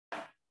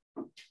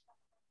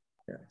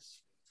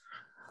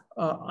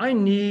I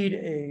need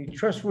a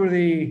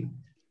trustworthy,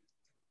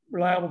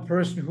 reliable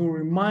person who will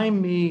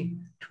remind me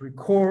to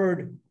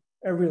record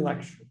every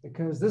lecture,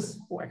 because this,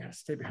 oh, I gotta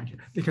stay behind you,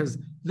 because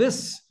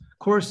this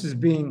course is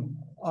being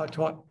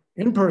taught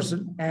in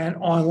person and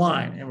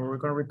online, and we're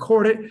gonna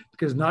record it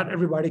because not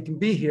everybody can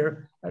be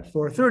here at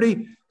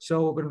 4:30,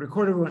 so we're gonna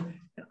record everyone.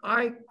 And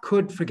I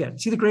could forget.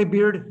 See the gray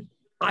beard?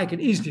 I can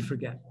easily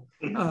forget.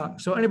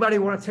 So anybody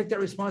want to take that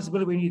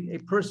responsibility? We need a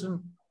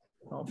person.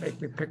 Don't make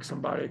me pick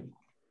somebody.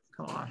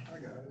 Come on.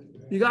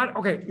 You got it?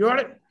 Okay, you got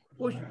it?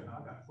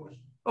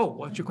 Oh,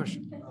 what's your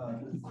question?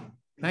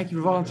 Thank you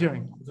for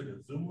volunteering. Is it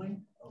a Zoom link?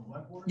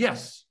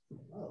 Yes.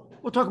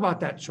 We'll talk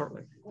about that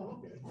shortly.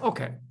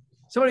 Okay.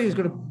 Somebody who's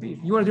going to be,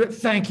 you want to do it?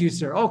 Thank you,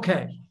 sir.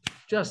 Okay.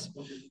 Just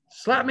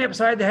slap me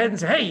upside the head and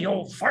say, hey, you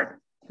old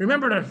fart.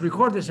 Remember to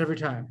record this every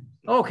time.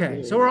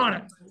 Okay, so we're on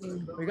it.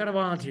 We got a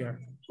volunteer.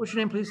 What's your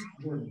name, please?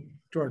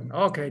 Jordan.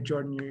 Okay,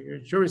 Jordan,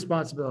 it's your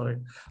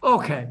responsibility.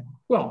 Okay.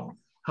 Well,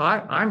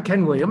 hi, I'm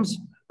Ken Williams,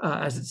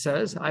 as it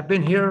says. I've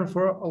been here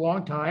for a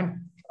long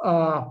time.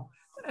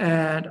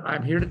 And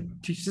I'm here to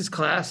teach this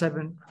class. I've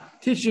been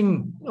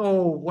teaching,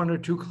 one or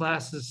two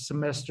classes a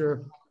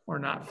semester, or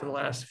not, for the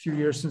last few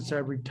years since I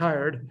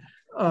retired.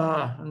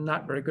 I'm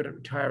not very good at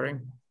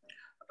retiring.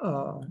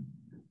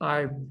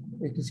 I've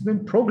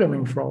been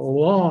programming for a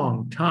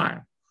long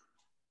time,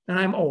 and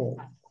I'm old.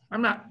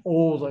 I'm not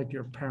old like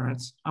your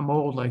parents. I'm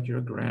old like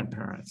your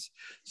grandparents.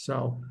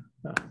 So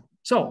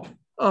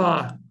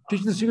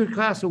teaching the security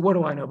class, so what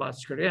do I know about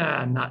security?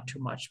 Yeah, not too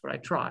much, but I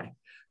try.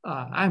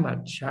 I'm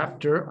a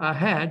chapter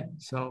ahead.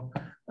 So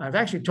I've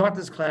actually taught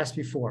this class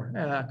before,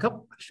 I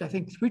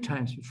think 3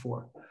 times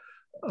before.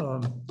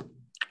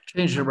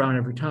 Changed it around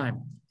every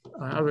time.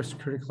 Other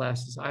security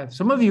classes.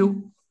 Some of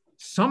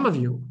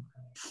you,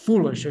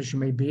 foolish as you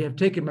may be, have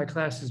taken my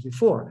classes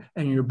before,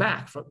 and you're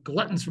back for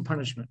gluttons for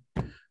punishment.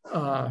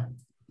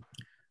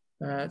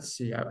 Let's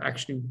see, I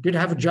actually did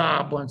have a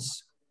job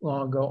once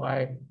long ago.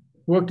 I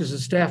worked as a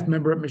staff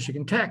member at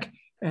Michigan Tech,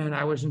 and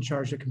I was in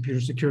charge of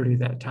computer security at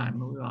that time.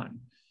 We were on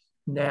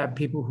nab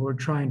people who were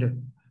trying to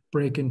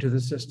break into the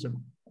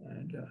system.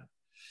 And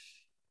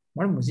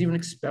one of them was even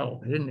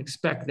expelled. I didn't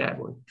expect that.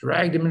 We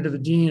dragged him into the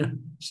dean of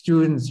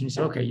students, and he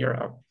said, okay, you're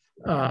out.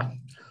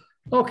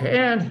 Okay,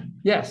 and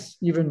yes,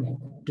 even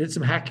did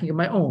some hacking of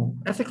my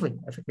own, ethically,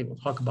 we'll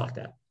talk about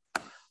that.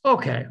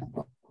 Okay,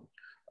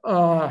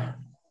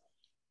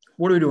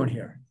 what are we doing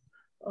here?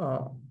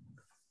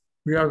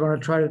 We are going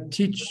to try to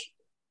teach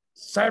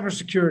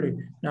cybersecurity.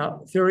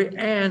 Now, theory,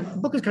 and the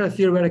book is kind of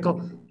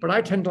theoretical, but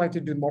I tend to like to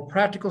do more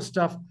practical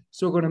stuff,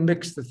 so we're going to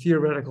mix the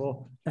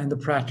theoretical and the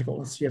practical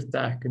and see if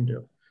that can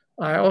do.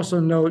 I also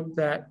note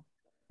that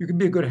you can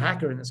be a good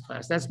hacker in this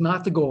class. That's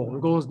not the goal. The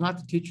goal is not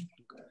to teach you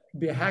to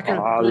be a hacker.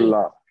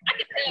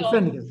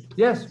 Definitive.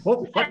 Yes.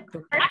 Oh, what?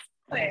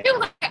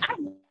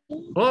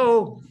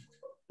 Hello.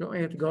 Don't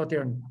you have to go out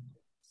there and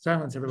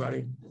silence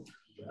everybody?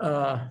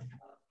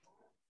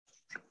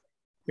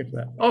 Get to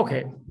that.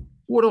 Okay.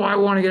 What do I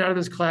want to get out of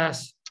this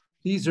class?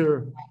 These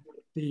are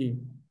the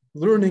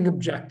learning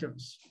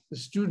objectives, the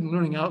student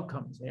learning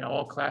outcomes. You know,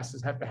 all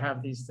classes have to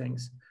have these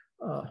things.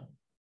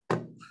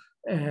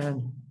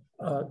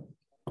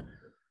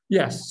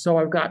 Yes, so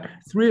I've got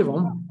 3 of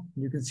them.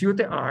 You can see what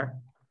they are.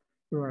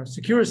 We want to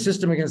secure a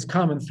system against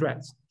common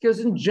threats, because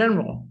in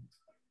general,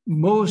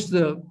 most of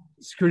the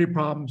security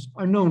problems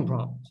are known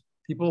problems.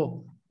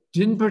 People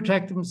didn't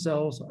protect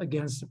themselves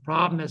against a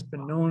problem that's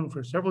been known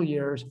for several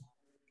years,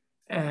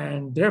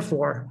 and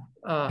therefore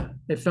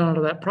they fell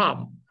into that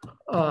problem.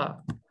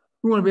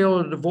 We want to be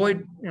able to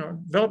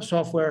develop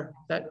software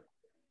that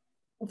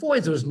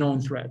avoids those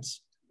known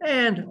threats,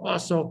 and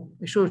also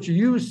make sure that you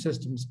use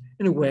systems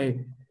in a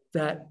way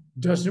that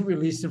doesn't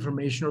release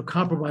information or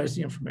compromise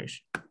the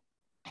information.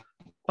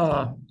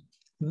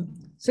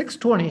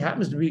 620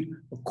 happens to be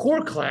a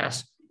core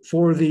class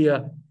for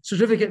the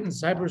certificate in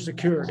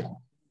cybersecurity.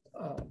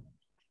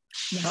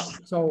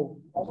 So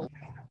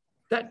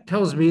that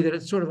tells me that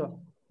it's sort of a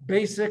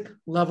basic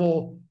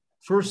level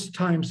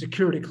first-time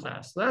security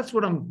class. That's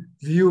what I'm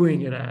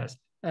viewing it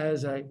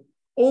as an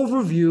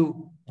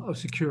overview of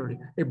security,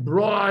 a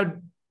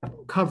broad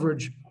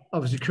coverage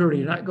of security.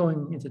 You're not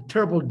going into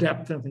terrible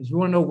depth and things. You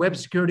want to know web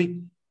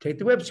security, take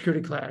the web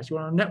security class. You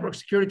want to know network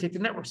security, take the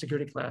network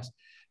security class.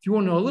 If you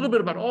want to know a little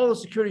bit about all the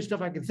security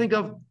stuff I can think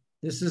of,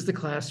 this is the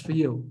class for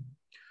you.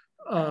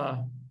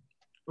 I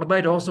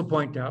might also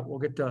point out, we'll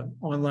get to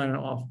online and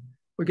off.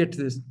 We'll get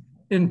to this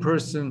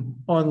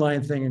in-person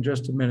online thing in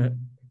just a minute.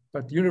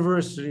 But the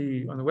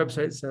university on the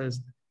website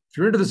says, if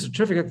you're into the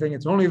certificate thing,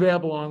 it's only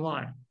available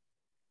online.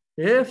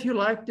 If you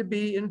like to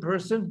be in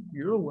person,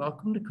 you're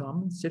welcome to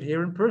come and sit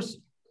here in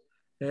person.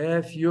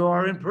 If you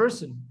are in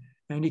person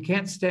and you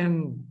can't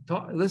stand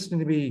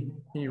listening to me,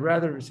 and you'd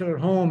rather sit at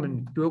home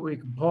and do it where you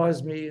can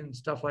pause me and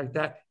stuff like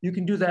that, you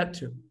can do that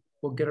too.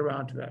 We'll get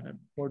around to that in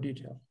more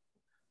detail.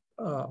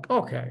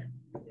 Okay,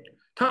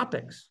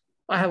 topics.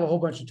 I have a whole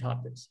bunch of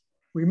topics.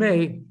 We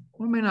may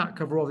or may not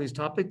cover all these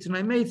topics, and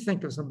I may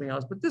think of something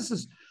else, but this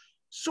is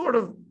sort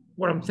of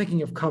what I'm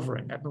thinking of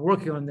covering. I've been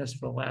working on this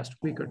for the last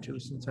week or two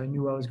since I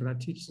knew I was going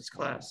to teach this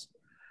class,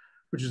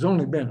 which has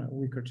only been a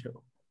week or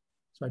two.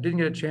 So I didn't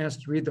get a chance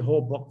to read the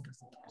whole book.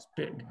 It's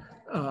big,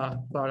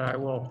 but I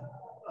will,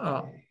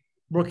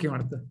 working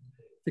on it.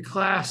 The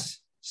class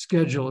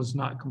schedule is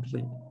not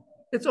complete.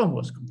 It's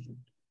almost complete,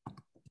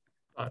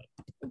 but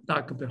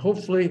not complete.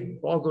 Hopefully,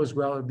 if all goes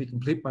well, it'll be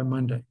complete by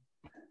Monday.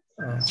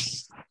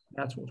 That's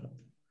what.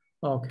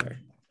 Okay.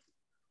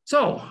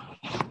 So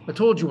I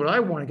told you what I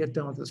want to get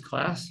done with this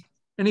class.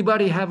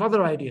 Anybody have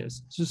other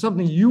ideas? Is there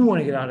something you want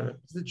to get out of it?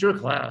 It's your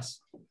class.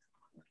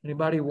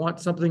 Anybody want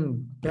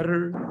something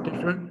better,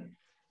 different?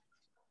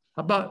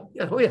 How about,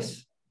 oh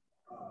yes.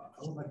 I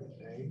would like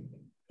an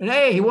A. An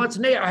A, he wants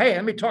an A. Hey,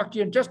 let me talk to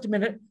you in just a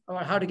minute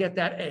about how to get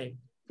that A.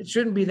 It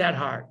shouldn't be that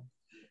hard.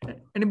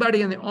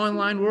 Anybody in the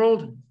online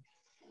world?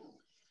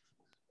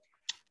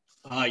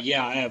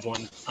 Yeah, I have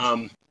one.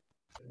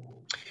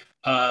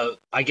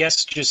 I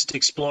guess just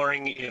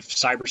exploring if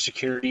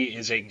cybersecurity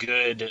is a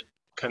good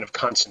kind of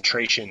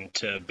concentration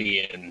to be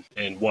in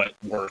and what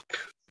work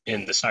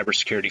in the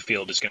cybersecurity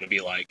field is going to be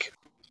like.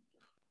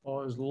 Well,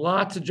 there's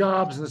lots of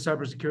jobs in the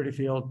cybersecurity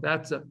field.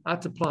 That's a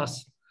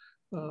plus.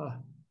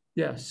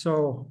 Yeah,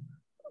 so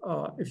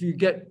if you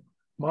get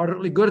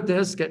moderately good at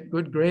this, get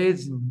good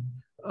grades, and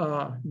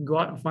you can go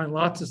out and find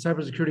lots of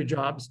cybersecurity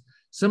jobs.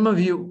 Some of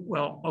you,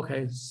 well,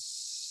 okay,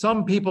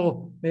 some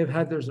people may have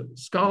had, there's a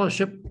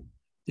scholarship,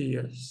 the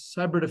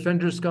Cyber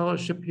Defender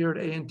Scholarship here at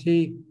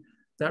A&T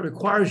that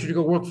requires you to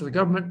go work for the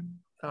government.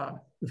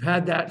 We've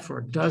had that for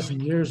a dozen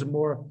years or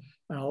more.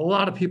 And a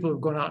lot of people have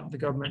gone out in the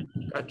government,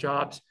 got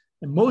jobs,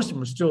 and most of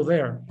them are still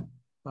there.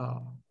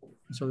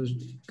 So there's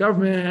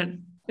government,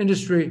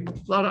 industry, a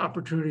lot of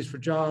opportunities for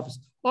jobs.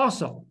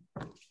 Also,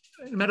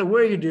 no matter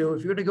where you do,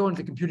 if you're going to go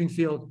into the computing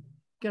field,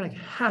 you're going to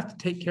have to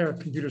take care of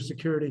computer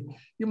security.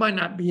 You might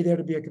not be there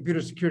to be a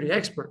computer security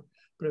expert,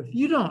 but if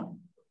you don't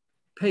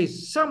pay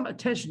some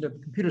attention to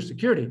computer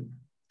security,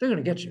 they're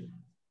going to get you.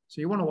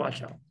 So you want to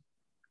watch out.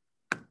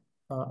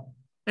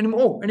 Any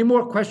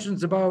more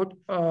questions about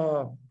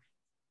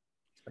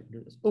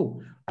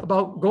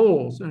about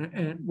goals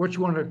and what you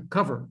want to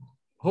cover?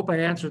 Hope I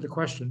answered the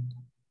question.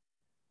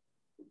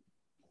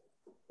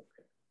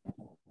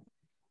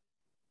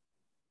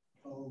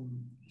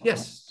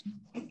 Yes.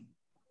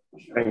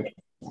 Thank you.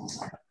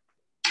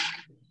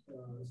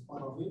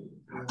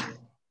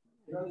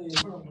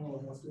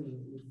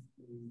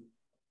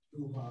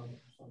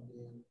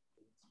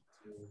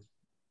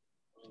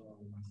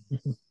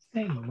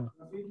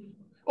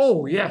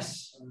 Oh,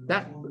 yes.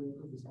 That.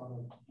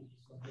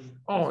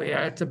 Oh,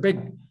 yeah. It's a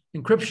big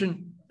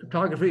encryption.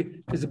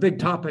 Cryptography is a big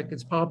topic.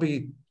 It's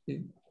probably, as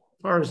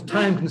far as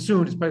time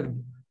consumed, it's probably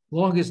the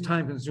longest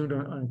time consumed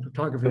on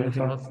cryptography or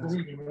anything else.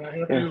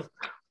 Yeah.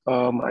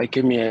 I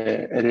came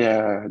here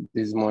earlier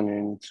this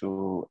morning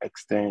to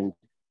extend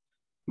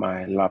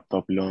my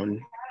laptop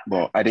loan,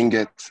 but I didn't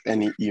get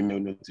any email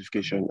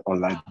notification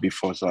unlike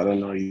before, so I don't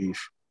know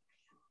if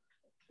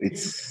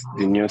it's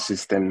the new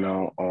system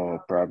now or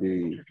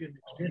probably,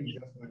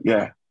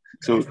 yeah.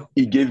 So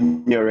he gave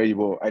me already,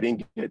 but I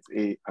didn't get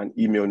an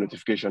email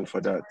notification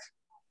for that.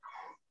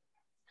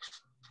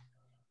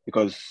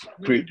 Because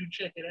when did you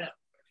check it out?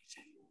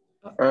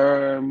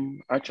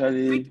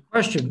 Actually, Great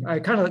question. I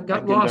kind of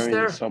got lost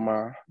there. The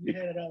summer. You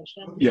had it out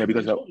summer. Yeah,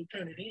 because I,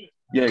 turn it in.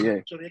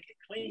 yeah. So they can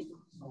claim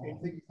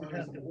it. You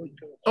have to wait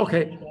till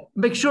Okay.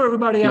 Make sure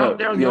everybody out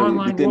there in the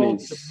online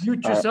world,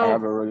 mute yourself. I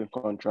have a rolling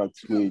contract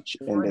which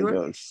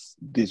ended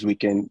this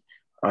weekend,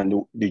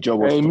 and the job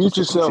was. Hey, mute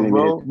yourself,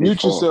 bro.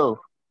 Mute yourself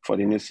for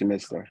the new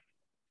semester.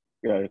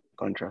 Yeah,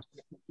 contract.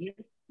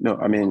 No,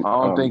 I mean,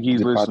 I don't think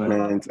he's department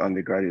listening. and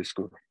the graduate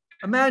school.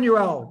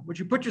 Emmanuel, would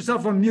you put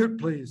yourself on mute,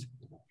 please?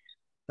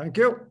 Thank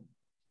you.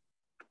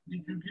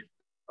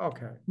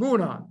 Okay,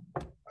 moving on.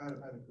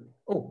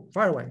 Oh,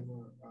 fire away.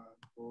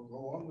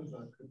 Along with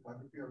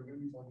cryptography, are we going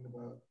to be talking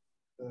about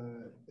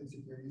the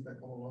insecurities that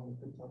come along with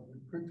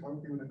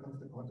cryptography when it comes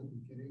to quantum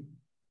computing?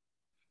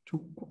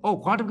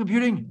 Quantum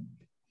computing?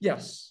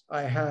 Yes,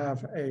 I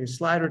have a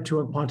slide or two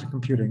on quantum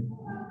computing,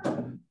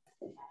 but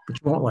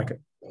you won't like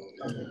it.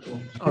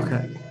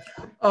 Okay.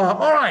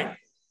 All right.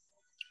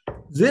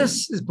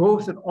 This is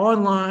both an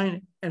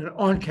online and an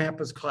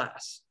on-campus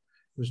class.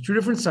 There's two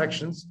different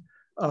sections.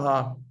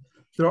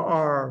 There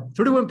are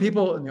 31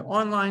 people in the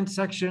online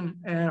section,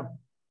 and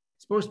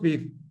it's supposed to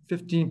be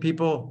 15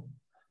 people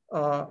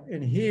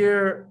in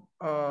here.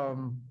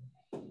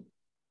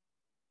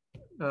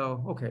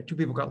 Okay, 2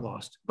 people got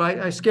lost, but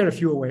I scared a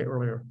few away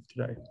earlier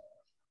today.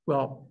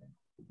 Well,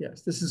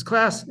 yes, this is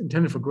class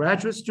intended for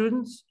graduate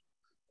students.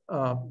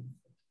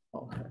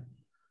 Okay.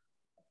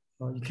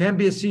 You can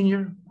be a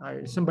senior.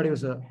 Somebody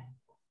was a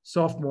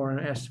sophomore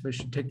and asked if I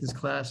should take this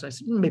class. I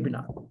said, maybe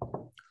not.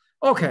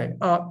 Okay.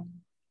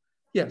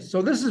 Yes,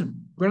 so this is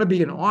going to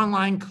be an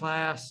online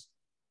class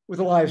with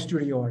a live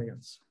studio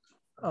audience.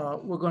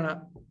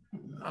 We're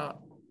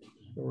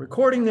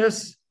recording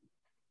this,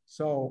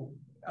 so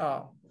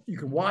you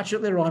can watch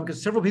it later on,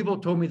 because several people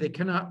told me they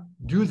cannot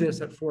do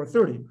this at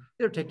 4:30.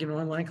 They're taking an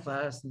online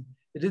class and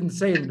It didn't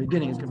say in the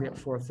beginning it's going to be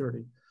at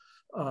 4:30.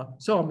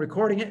 So I'm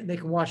recording it and they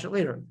can watch it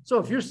later. So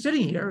if you're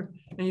sitting here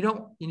and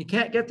you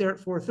can't get there at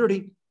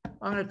 4:30,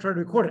 I'm going to try to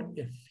record it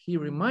if he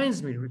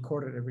reminds me to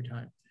record it every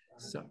time.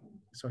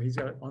 So he's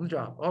got it on the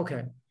job.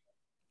 Okay.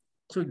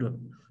 So good.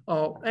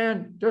 Oh,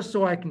 and just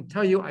so I can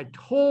tell you, I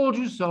told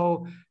you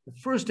so. The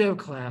first day of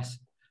class,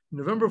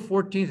 November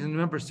 14th and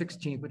November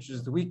 16th, which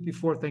is the week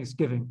before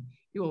Thanksgiving,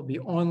 it will be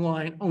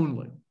online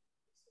only.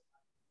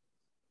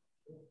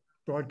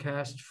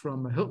 Broadcast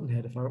from Hilton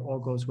Head if all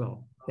goes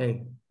well.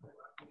 Hey,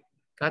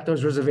 got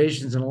those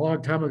reservations in a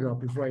long time ago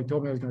before he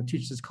told me I was going to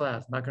teach this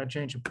class. I'm not going to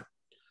change them.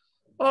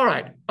 All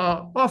right,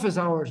 office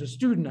hours are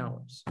student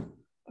hours.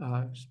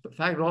 In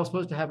fact, we're all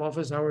supposed to have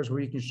office hours where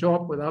you can show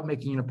up without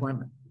making an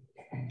appointment.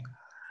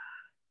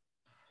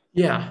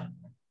 Yeah,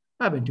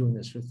 I've been doing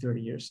this for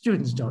 30 years.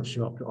 Students don't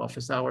show up to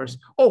office hours.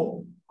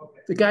 Oh,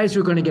 the guys who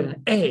are going to get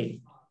an A,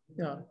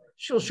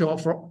 she'll show up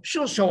for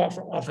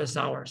office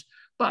hours.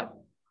 But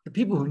the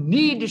people who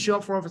need to show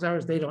up for office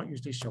hours, they don't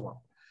usually show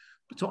up.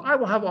 So I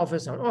will have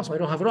office hours. Also, I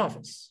don't have an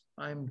office.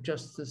 I'm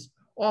just this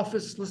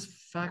officeless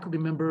faculty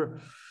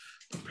member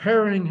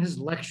preparing his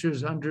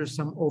lectures under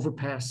some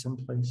overpass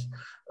someplace.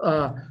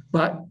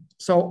 But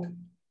so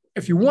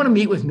if you want to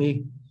meet with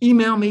me,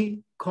 email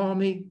me, call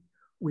me.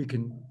 We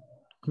can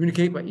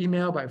communicate by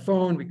email, by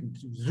phone. We can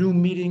do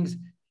Zoom meetings.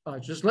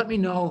 Just let me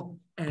know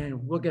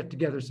and we'll get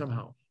together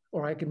somehow.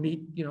 Or I can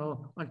meet,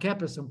 on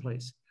campus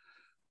someplace.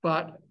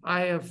 But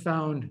I have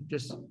found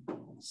just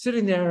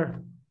sitting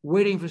there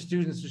waiting for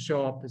students to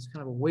show up is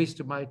kind of a waste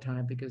of my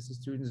time because the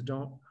students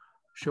don't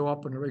show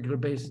up on a regular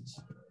basis.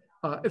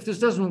 If this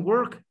doesn't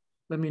work,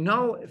 let me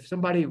know. If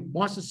somebody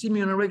wants to see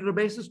me on a regular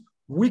basis,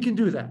 we can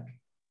do that.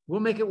 We'll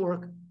make it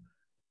work.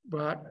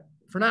 But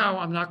for now,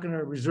 I'm not going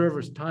to reserve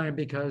his time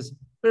because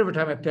whatever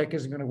time I pick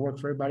isn't going to work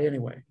for everybody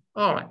anyway.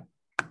 All right.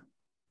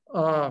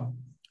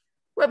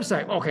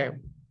 Website. Okay.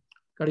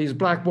 Got to use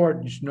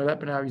Blackboard. You should know that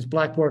by now. Use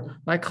Blackboard.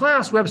 My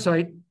class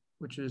website,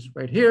 which is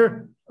right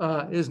here,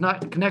 is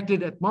not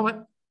connected at the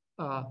moment.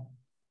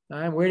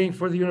 I'm waiting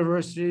for the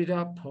university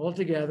to pull it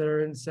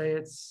together and say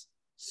it's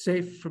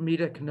safe for me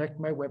to connect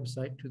my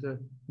website to the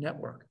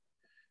network.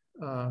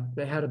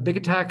 They had a big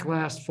attack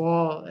last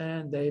fall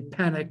and they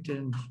panicked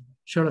and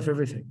shut off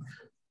everything.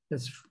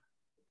 That's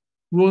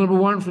rule number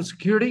one for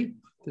security.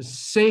 The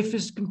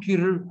safest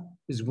computer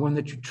is one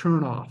that you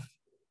turn off.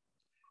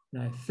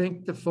 And I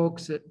think the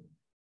folks at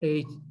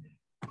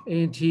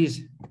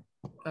A&T's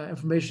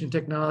information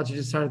technology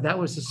decided that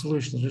was the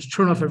solution. Just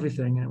turn off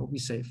everything and it will be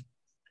safe.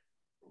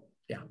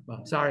 Yeah,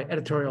 well, sorry,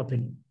 editorial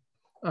opinion.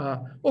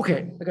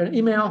 Okay, I got an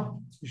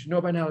email. You should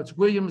know by now it's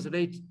Williams at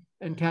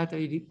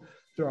NCAT.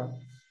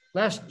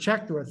 Last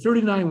check, there are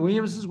 39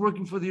 Williamses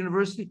working for the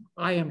university.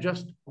 I am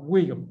just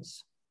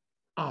Williams.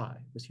 I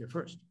was here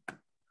first.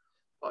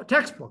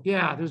 Textbook,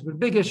 yeah, there's been a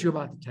big issue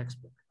about the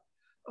textbook.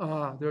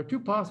 There are two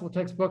possible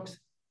textbooks.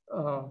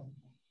 I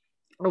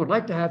would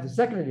like to have the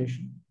second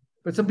edition,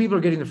 but some people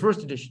are getting the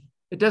first edition.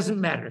 It doesn't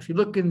matter. If you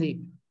look in the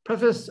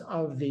preface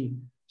of the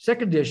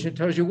second edition, it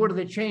tells you what do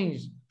they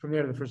change from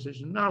there to the first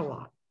edition. Not a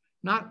lot.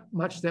 Not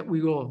much that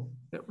we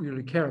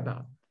really care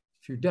about.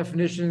 A few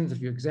definitions, a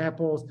few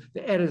examples.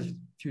 They added a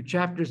few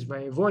chapters. If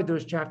I avoid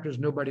those chapters,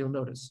 nobody will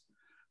notice.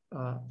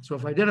 So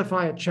if I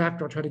identify a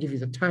chapter, I'll try to give you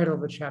the title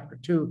of a chapter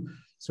too.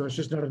 So it's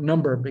just not a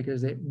number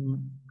because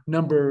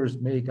numbers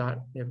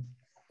have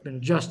been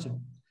adjusted.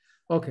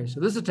 Okay, so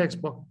this is a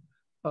textbook.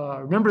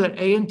 Remember that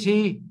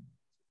A&T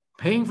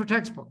paying for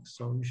textbooks,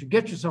 so you should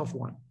get yourself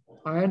one.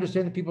 I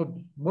understand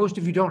that most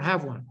of you don't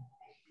have one.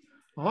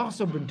 I've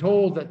also been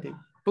told that the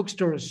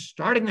bookstore is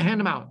starting to hand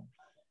them out.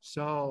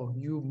 So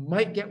you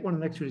might get one in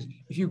the next 2 days.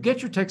 If you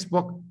get your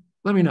textbook,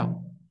 let me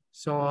know.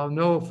 So I'll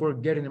know if we're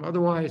getting them.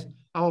 Otherwise,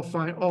 I'll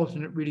find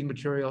alternate reading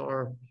material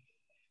or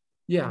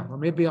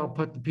maybe I'll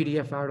put the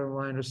PDF out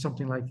online or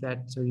something like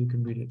that so you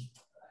can read it.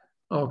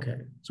 Okay,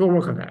 so we'll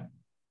work on that.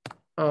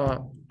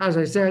 As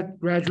I said,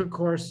 graduate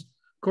course,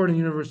 according to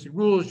university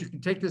rules, you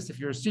can take this if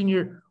you're a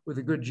senior with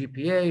a good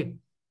GPA.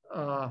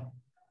 We're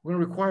going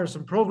to require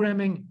some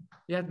programming.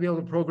 You have to be able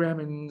to program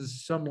in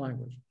some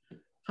language.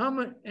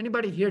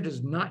 Anybody here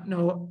does not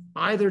know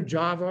either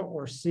Java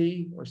or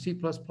C or C++?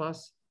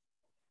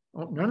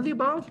 Oh, none of the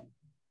above?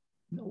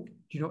 No.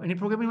 Do you know any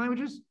programming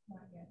languages?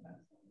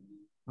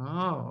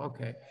 Oh,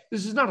 okay.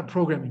 This is not a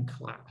programming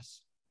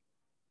class.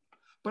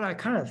 But I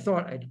kind of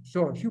thought I'd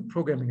throw a few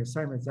programming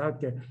assignments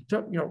out there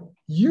to,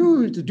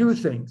 you to do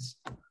things.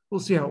 We'll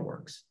see how it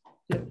works.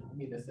 Yeah. I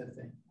mean, the same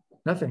thing.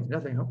 Nothing.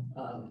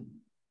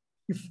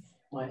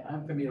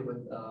 I'm familiar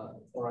with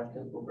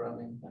Oracle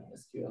programming,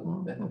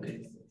 SQL,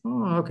 database.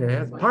 Oh, okay.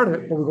 That's part of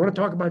it. But we want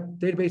to talk about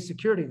database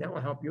security. That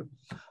will help you.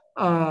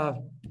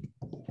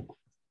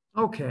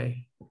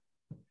 Okay.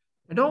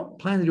 I don't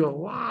plan to do a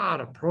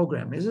lot of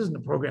programming. This isn't a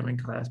programming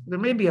class, but there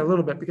may be a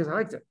little bit because I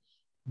like to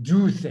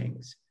do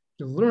things,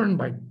 to learn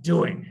by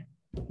doing.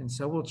 And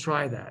so we'll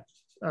try that.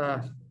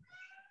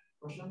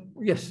 Question?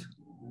 Yes.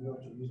 You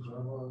have to use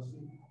Java or C?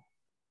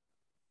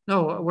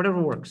 No, whatever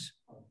works.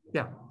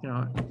 Yeah,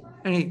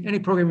 any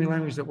programming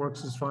language that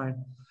works is fine.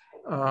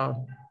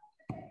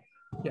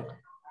 Yeah,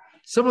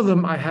 some of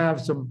them I have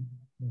some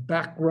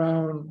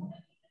background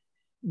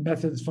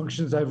methods,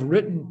 functions I've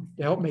written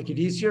to help make it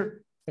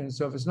easier. And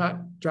so if it's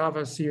not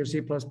Java, C, or C++,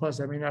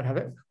 I may not have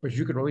it, but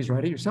you could always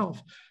write it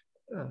yourself.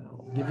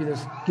 I'll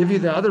give you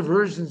the other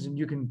versions, and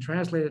you can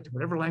translate it to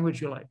whatever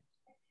language you like.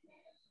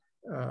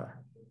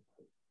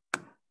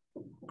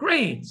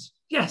 Grades.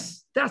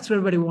 Yes, that's what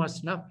everybody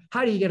wants to know.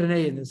 How do you get an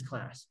A in this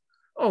class?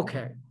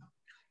 Okay.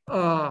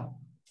 There'll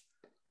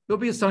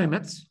be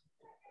assignments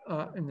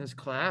in this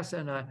class,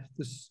 and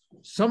the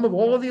sum of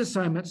all of the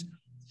assignments,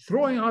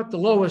 throwing out the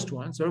lowest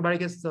one, so everybody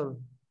gets to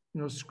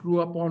screw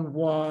up on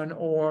one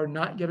or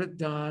not get it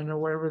done or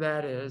whatever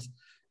that is,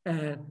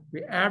 and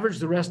we average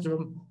the rest of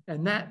them,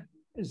 and that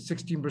is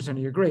 16% of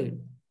your grade.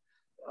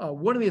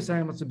 One of the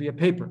assignments would be a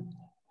paper.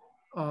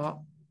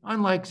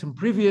 Unlike some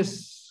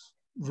previous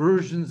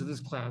versions of this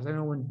class, I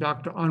know when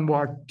Dr.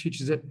 Anwar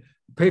teaches it,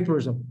 paper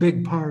is a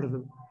big part of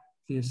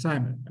the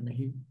assignment. I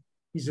mean,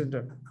 he's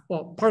into,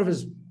 well, part of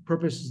his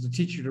purpose is to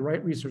teach you to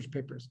write research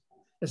papers.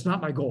 That's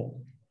not my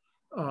goal.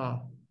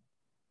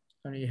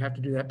 I mean, you have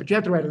to do that, but you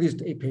have to write at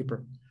least a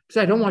paper.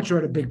 Because I don't want you to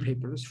write a big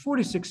paper. There's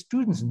 46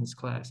 students in this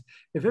class.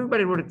 If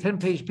everybody wrote a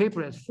 10-page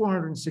paper, that's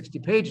 460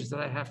 pages that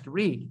I have to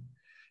read.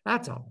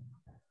 That's a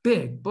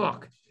big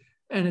book.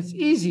 And it's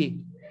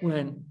easy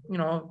when,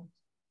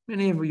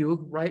 many of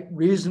you write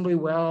reasonably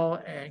well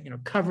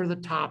and, cover the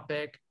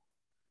topic.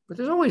 But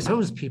there's always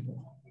those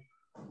people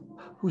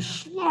who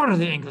slaughter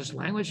the English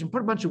language and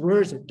put a bunch of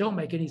words that don't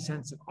make any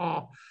sense at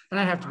all. And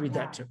I have to read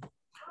that too.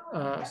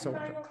 So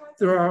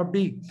there will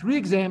be 3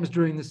 exams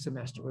during this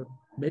semester.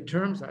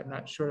 Midterms, I'm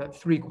not sure that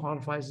 3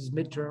 qualifies as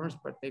midterms,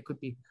 but they could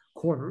be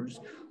quarters.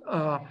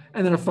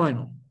 And then a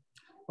final.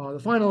 The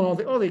final,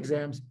 all the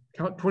exams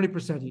count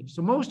 20% each.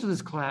 So most of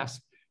this class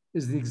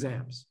is the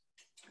exams.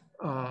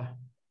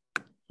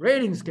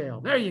 Rating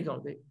scale, there you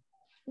go.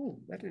 Ooh,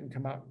 that didn't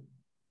come out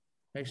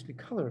nicely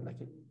colored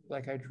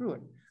like I drew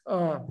it.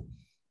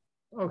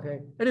 Okay,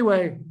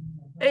 anyway,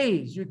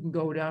 A's, you can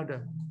go down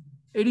to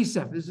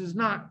 87. This is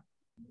not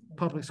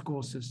public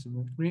school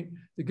system.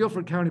 The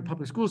Guilford County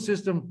public school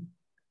system,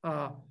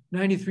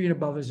 93 and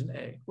above is an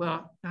A.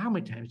 Well, how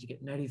many times do you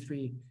get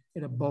 93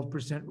 and above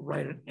 %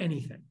 right on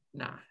anything?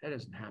 Nah, that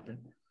doesn't happen.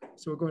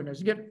 So we're going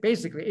to get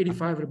basically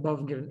 85 and above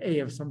and get an A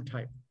of some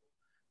type.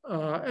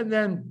 And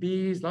then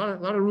B's, a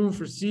lot of room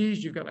for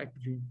C's. You've got like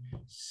between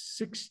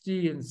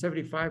 60 and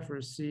 75 for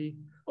a C.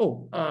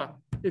 Oh,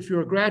 if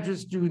you're a graduate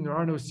student, there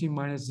are no C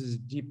minuses,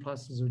 D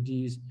pluses, or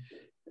D's.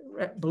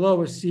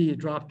 Below a C, you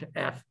drop to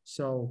F.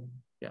 So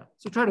yeah,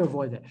 so try to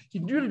avoid that.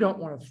 You really don't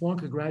want to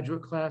flunk a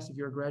graduate class if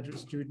you're a graduate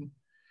student.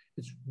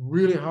 It's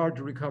really hard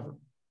to recover.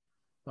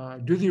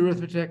 Do the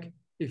arithmetic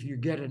if you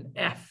get an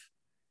F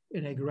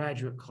in a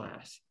graduate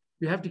class.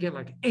 You have to get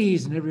like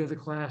A's in every other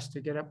class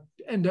to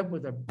end up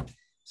with a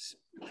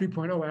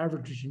 3.0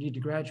 average which you need to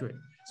graduate.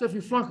 So if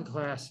you flunk a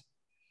class,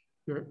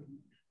 your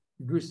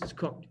goose is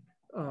cooked.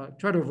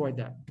 Try to avoid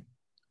that.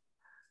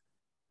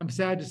 I'm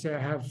sad to say I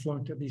have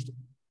flunked at least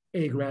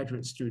a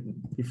graduate student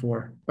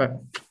before,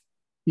 but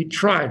he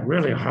tried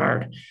really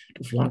hard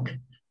to flunk.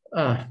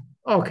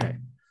 Okay,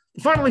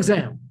 the final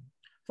exam.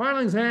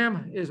 Final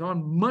exam is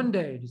on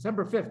Monday,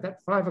 December 5th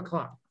at 5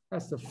 o'clock.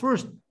 That's the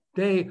first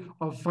day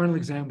of final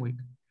exam week.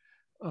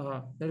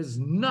 That is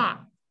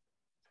not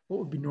what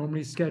would be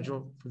normally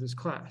scheduled for this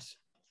class.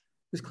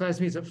 This class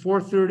meets at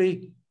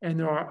 4:30, and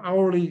there are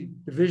hourly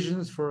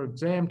divisions for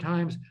exam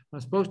times. I'm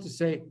supposed to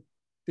say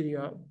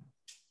it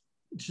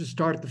should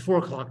start at the 4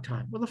 o'clock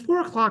time. Well, the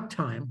 4 o'clock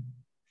time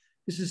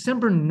is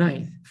December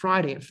 9th,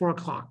 Friday at 4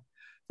 o'clock,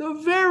 the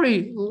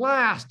very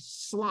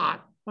last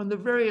slot on the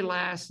very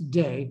last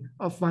day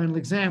of final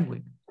exam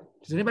week.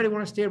 Does anybody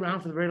want to stay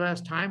around for the very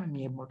last time? I mean,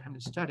 you have more time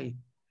to study.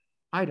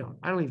 I don't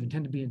even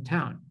tend to be in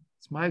town.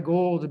 It's my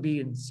goal to be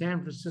in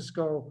San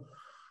Francisco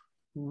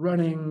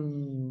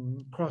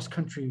running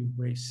cross-country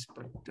race,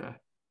 but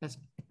that's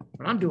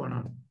what I'm doing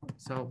on.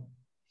 So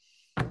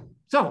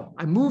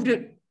I moved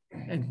it,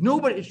 and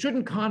it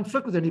shouldn't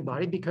conflict with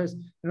anybody, because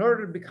in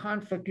order to be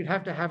conflict, you'd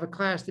have to have a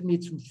class that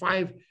meets from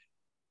 5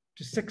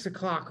 to 6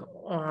 o'clock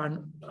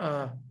on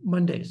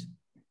Mondays.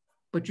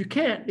 But you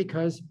can't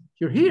because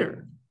you're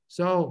here.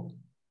 So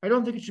I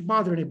don't think it should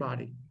bother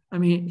anybody. I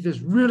mean, if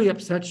this really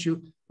upsets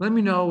you, let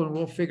me know and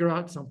we'll figure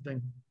out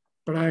something.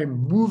 But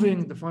I'm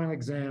moving the final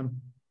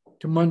exam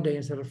to Monday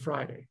instead of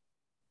Friday.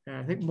 And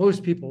I think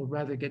most people would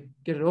rather get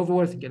it over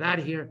with and get out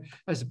of here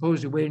as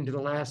opposed to waiting to the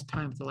last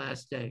time, the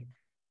last day.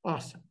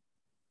 Awesome.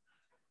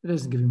 It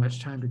doesn't give you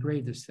much time to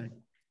grade this thing.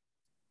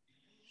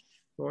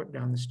 Go it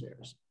down the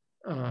stairs.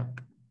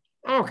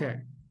 Okay.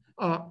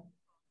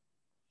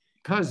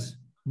 Because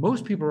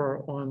most people are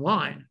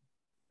online,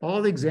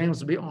 all the exams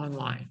will be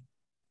online,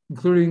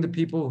 including the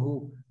people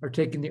who are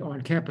taking the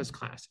on-campus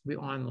class, will be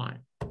online.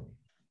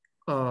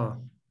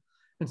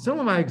 And some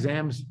of my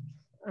exams,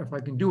 if I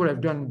can do what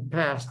I've done in the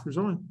past, there's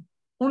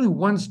only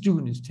one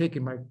student who's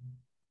taken my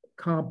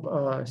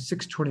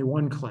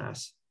COMP620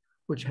 class,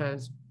 which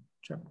has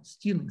I'm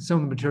stealing some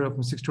of the material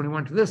from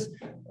 621 to this.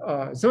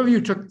 Some of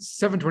you took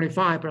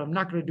 725, but I'm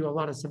not going to do a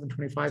lot of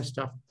 725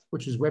 stuff,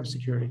 which is web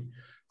security.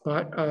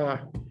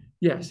 But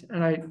yes,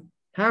 and I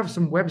have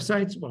some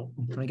websites. Well,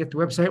 when I get the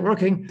website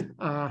working,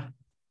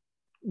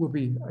 we'll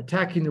be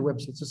attacking the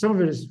website. So some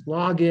of it is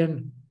log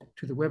in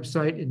to the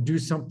website and do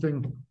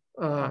something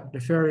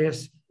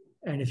nefarious.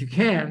 And if you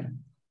can,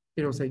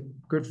 it'll say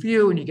good for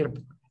you, and you get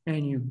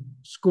and you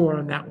score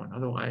on that one.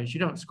 Otherwise, you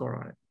don't score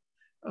on it.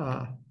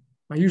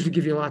 I usually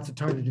give you lots of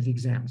time to do the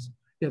exams.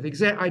 Yeah, the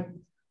exam. I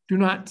do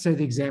not say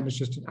the exam is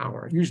just an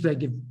hour. Usually, I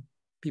give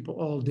people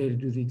all day to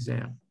do the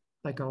exam.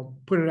 Like I'll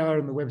put it out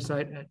on the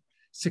website at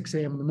 6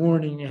 a.m. in the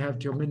morning. You have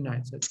till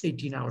midnight. So that's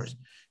 18 hours.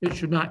 It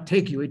should not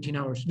take you 18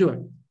 hours to do it.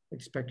 I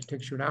expect it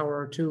takes you an hour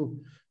or two,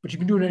 but you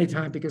can do it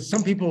anytime because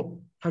some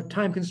people have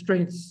time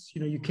constraints.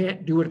 You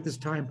can't do it at this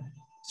time,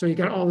 so you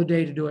got all the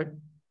day to do it.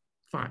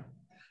 Fine.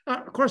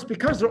 Of course,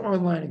 because they're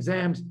online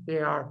exams, they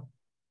are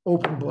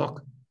open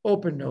book,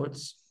 open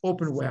notes,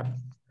 open web.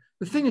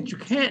 The thing that you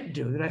can't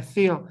do that I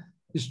feel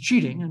is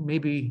cheating, and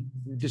maybe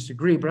you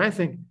disagree, but I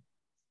think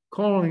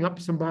calling up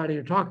somebody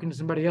or talking to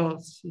somebody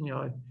else,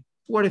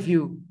 what if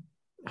you,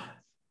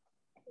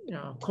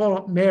 call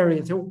up Mary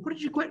and say, well, what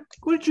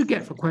did you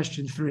get for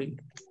question 3?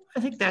 I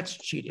think that's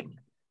cheating.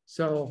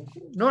 So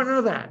none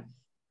of that,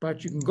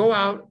 but you can go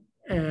out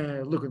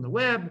and look on the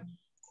web,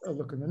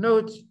 look in the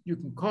notes. You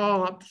can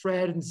call up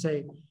Fred and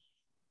say,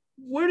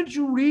 where did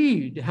you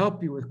read to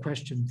help you with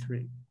question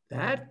 3?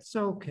 That's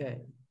okay.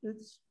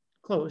 It's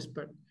close,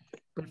 but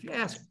if you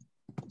ask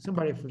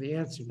somebody for the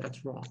answer,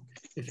 that's wrong.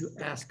 If you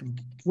ask them,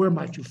 where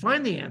might you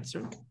find the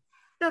answer?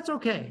 That's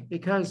okay,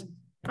 because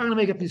I'm going to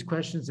make up these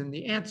questions and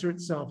the answer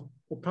itself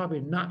will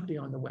probably not be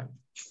on the web.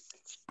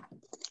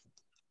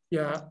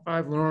 Yeah,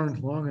 I've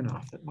learned long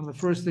enough that one of the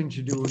first things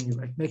you do when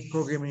you make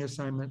programming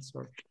assignments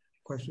or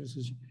questions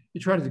is you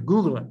try to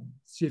Google it,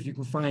 see if you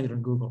can find it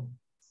on Google.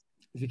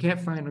 If you can't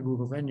find it on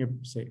Google, then you're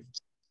safe.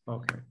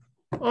 Okay.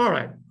 All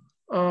right.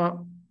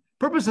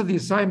 Purpose of the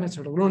assignments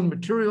are to learn the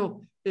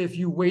material. If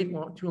you wait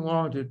too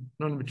long to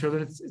learn the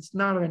material, it's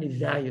not of any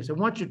value. So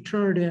once you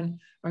turn it in,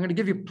 I'm going to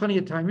give you plenty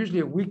of time,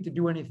 usually a week to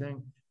do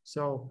anything.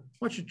 So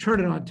once you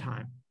turn it on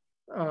time,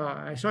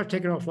 I start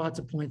taking off lots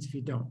of points if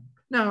you don't.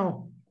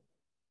 Now,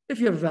 if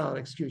you have a valid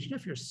excuse,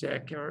 if you're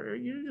sick or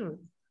you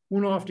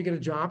went off to get a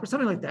job or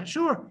something like that,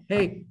 sure,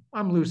 hey,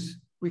 I'm loose.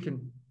 We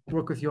can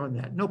work with you on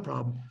that, no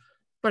problem.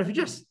 But if you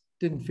just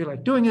didn't feel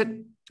like doing it,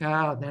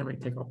 then we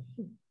take off.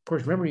 Of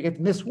course, remember, you get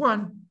to miss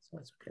one, so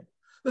that's okay.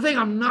 The thing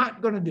I'm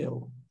not going to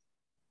do,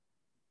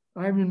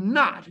 I'm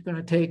not going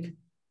to take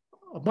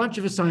a bunch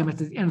of assignments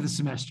at the end of the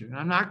semester. And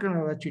I'm not going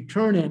to let you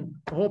turn in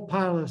a whole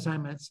pile of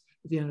assignments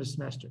at the end of the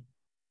semester.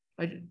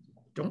 I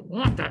don't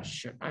want that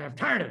shit. I am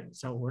tired of it,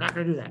 so we're not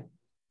going to do that.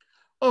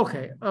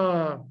 Okay,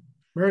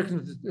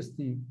 American is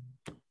the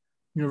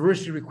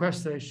university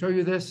request that I show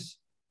you this.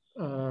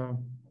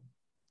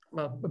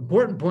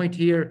 Important point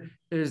here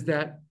is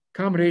that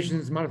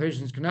accommodations and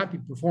modifications cannot be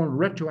performed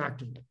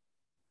retroactively.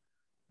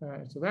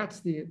 So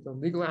that's the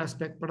legal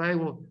aspect, but I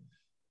will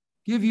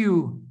give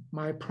you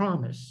my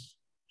promise,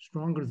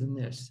 stronger than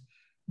this,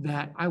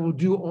 that I will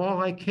do all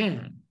I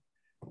can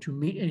to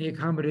meet any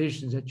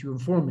accommodations that you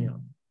inform me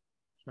on.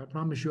 So I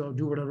promise you I'll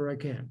do whatever I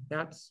can.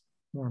 That's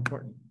more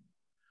important.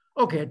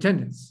 Okay,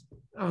 attendance.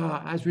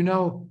 As we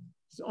know,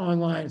 it's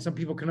online. Some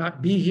people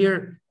cannot be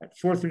here at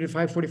 4:30 to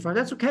 5:45.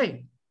 That's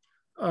okay.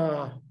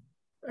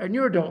 And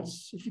you're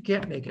adults, if you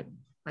can't make it,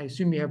 I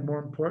assume you have more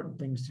important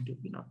things to do.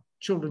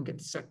 Children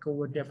get sick or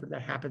whatever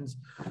that happens.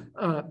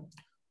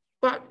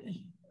 But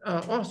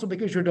also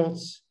because you're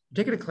adults,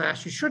 taking a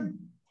class, you should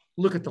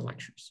look at the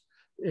lectures.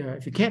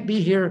 If you can't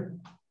be here,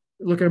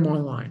 look at them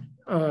online.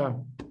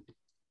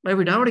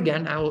 Every now and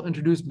again, I will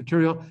introduce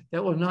material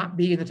that will not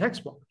be in the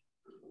textbook.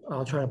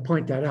 I'll try to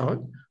point that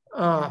out.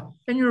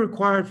 And you're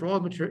required for all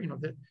the material,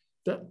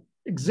 the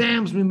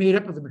exams we made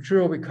up of the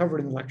material we covered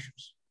in the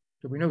lectures.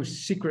 There'll be no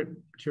secret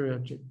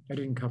material I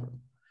didn't cover.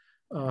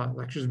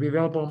 Lectures will be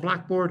available on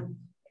Blackboard,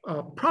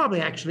 probably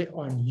actually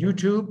on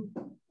YouTube.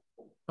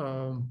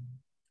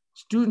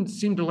 Students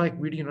seem to like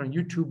reading it on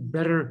YouTube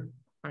better.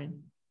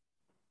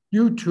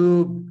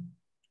 YouTube,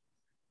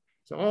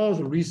 so all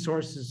the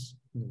resources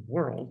in the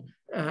world,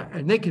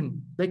 and they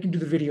can do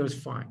the videos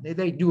fine.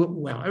 They do it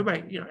well.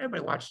 Everybody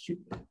watches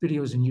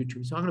videos on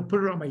YouTube. So I'm going to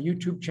put it on my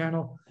YouTube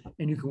channel,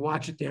 and you can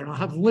watch it there. And I'll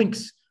have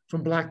links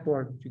from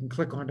Blackboard you can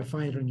click on to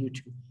find it on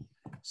YouTube.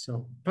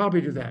 So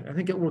probably do that. I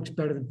think it works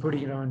better than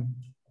putting it on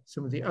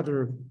some of the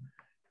other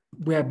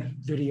web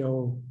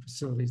video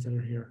facilities that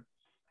are here.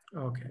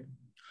 Okay.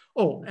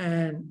 Oh,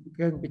 and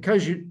again,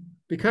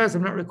 because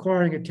I'm not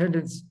requiring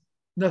attendance,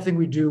 nothing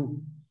we do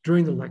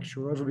during the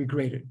lecture will ever be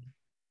graded.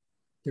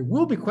 There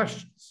will be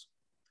questions.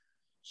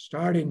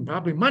 Starting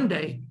probably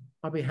Monday,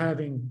 I'll be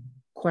having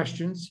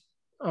questions,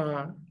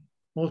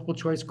 multiple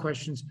choice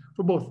questions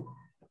for both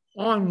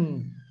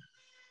on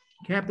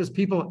campus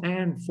people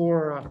and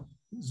for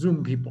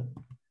Zoom people.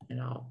 And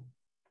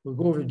we'll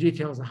go over the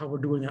details of how we're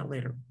doing that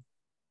later.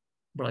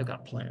 But I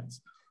got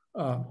plans.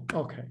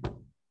 Okay.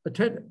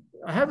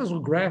 I have this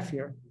little graph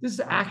here. This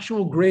is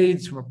actual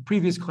grades from a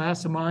previous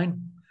class of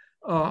mine.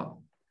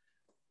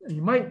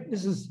 You might,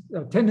 this is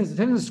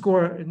attendance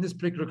score in this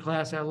particular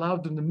class. I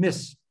allowed them to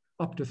miss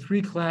up to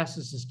 3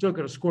 classes and still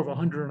get a score of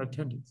 100 on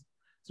attendance.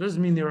 So it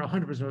doesn't mean they were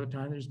 100% of the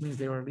time. It just means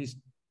they were at least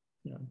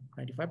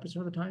 95%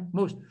 of the time,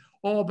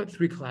 all but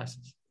 3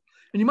 classes.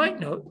 And you might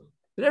note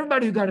that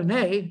everybody who got an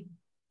A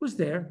was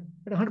there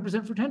at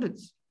 100% for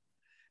attendance.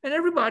 And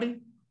everybody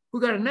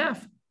who got an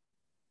F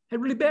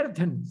had really bad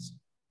attendance.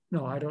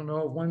 No, I don't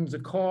know if one's a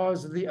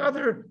cause of the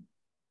other,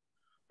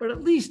 but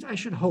at least I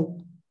should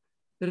hope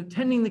that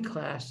attending the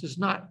class does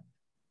not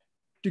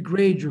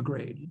degrade your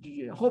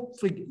grade.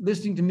 Hopefully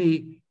listening to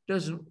me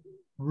doesn't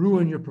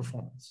ruin your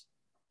performance.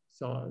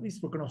 So at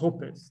least we're going to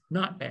hope it's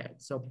not bad.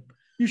 So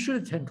you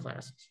should attend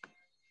classes.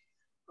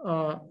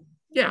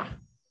 Yeah,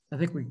 I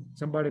think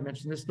somebody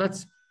mentioned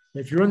this.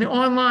 If you're in the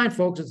online,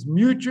 folks, let's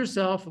mute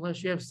yourself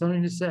unless you have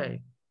something to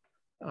say.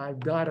 I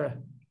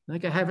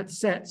think I have it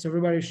set so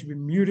everybody should be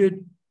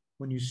muted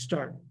when you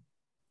start.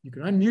 You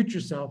can unmute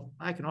yourself.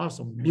 I can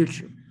also mute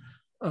you.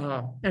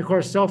 And of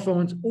course, cell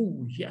phones,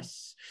 oh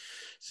yes.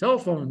 Cell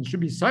phones should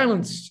be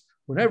silenced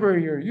whenever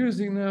you're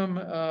using them.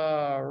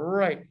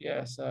 Right,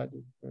 yes.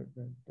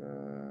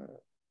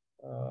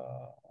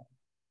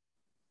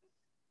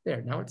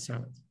 There, now it's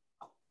silent.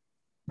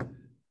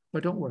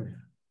 But don't worry,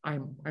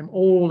 I'm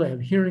old, I have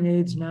hearing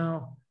aids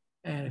now,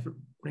 and if it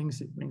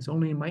rings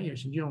only in my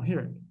ears and you don't hear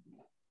it.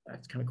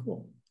 That's kind of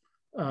cool.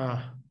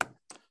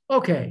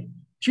 Okay,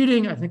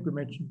 cheating, I think we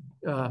mentioned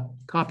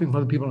copying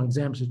from other people on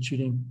exams is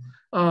cheating.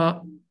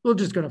 We're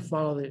just going to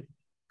follow the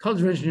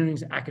College of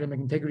Engineering's academic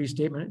integrity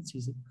statement. It's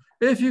easy.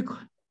 If you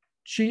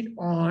cheat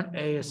on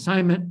an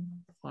assignment,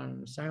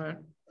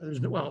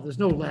 there's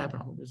no lab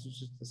at home. This is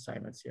just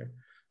assignments here.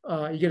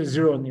 You get a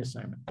 0 on the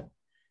assignment.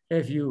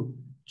 If you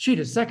cheat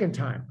a second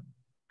time,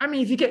 I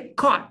mean, if you get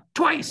caught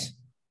twice,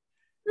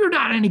 you're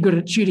not any good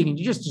at cheating and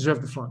you just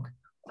deserve the flunk.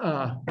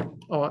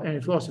 And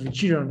if you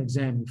cheated on an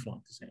exam, you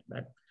flunk the same.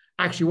 Right?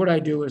 Actually, what I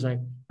do is I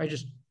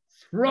just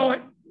throw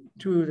it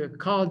to the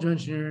College of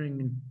Engineering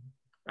and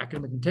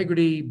Academic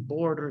Integrity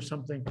Board or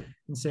something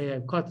and say,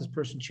 I've caught this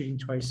person cheating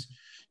twice.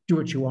 Do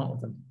what you want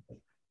with them.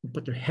 And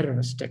put their head on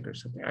a stick or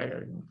something. I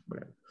don't know,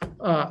 whatever.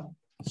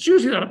 It's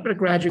usually not a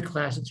graduate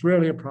class. It's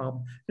rarely a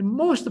problem. And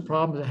most of the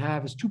problems I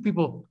have is 2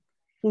 people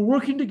who are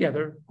working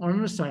together on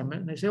an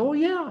assignment and they say, oh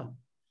yeah,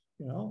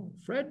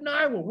 Fred and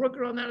I were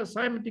working on that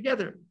assignment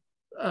together.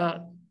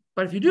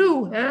 But if you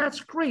do, that's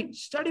great.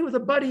 Study with a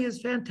buddy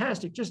is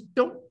fantastic. Just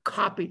don't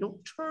copy,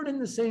 don't turn in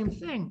the same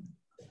thing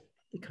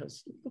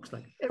because it looks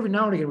like every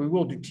now and again we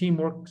will do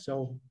teamwork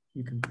so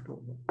you can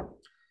do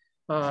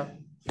it.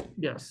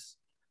 Yes,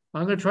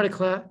 I'm going to try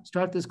to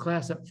start this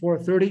class at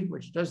 4:30,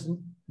 which doesn't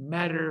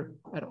matter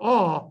at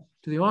all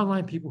to the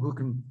online people who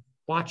can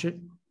watch these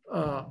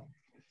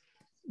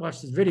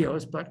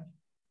videos, but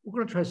we're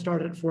going to try to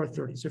start it at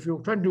 4:30. So if you're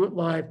trying to do it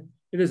live,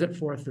 it is at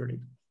 4:30.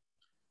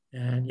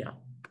 And yeah.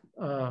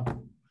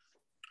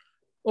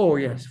 Oh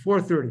yes,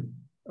 4:30.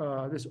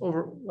 This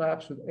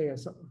overlaps with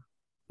ASR.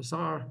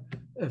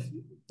 If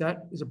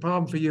that is a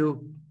problem for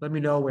you, let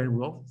me know and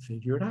we'll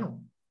figure it out.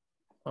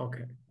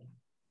 Okay.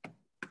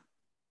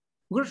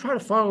 We're going to try to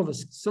follow the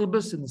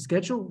syllabus and the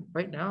schedule.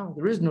 Right now,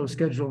 there is no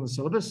schedule in the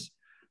syllabus.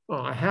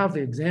 Well, I have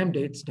the exam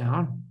dates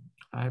down.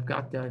 I've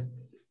got the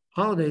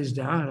holidays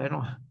down.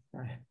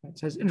 It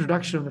says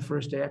introduction on the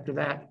first day. After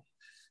that,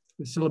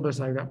 the syllabus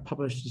I got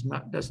published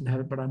doesn't have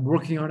it, but I'm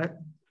working on it.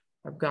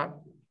 I've got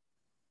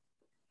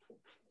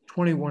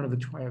 21 of the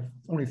 20. I have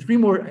only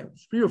 3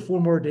 or 4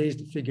 more days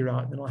to figure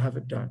out, and then I'll have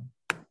it done.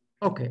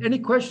 Okay, any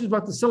questions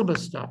about the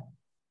syllabus stuff?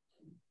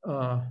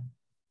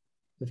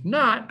 If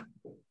not,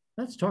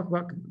 let's talk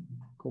about,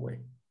 go away.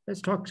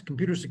 Let's talk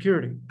computer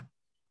security.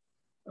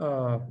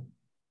 Yeah.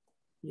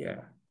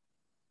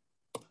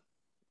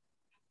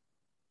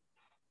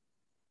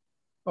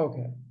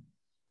 Okay.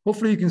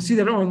 Hopefully you can see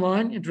that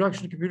online,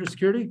 Introduction to Computer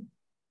Security.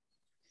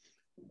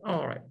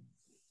 All right.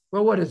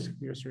 Well, what is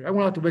computer security? I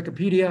went out to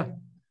Wikipedia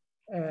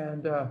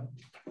and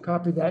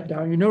copied that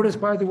down. You notice,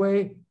 by the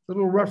way, the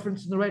little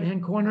reference in the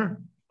right-hand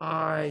corner?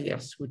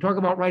 Yes, we talk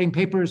about writing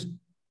papers.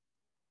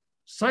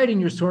 Citing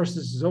your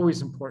sources is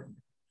always important.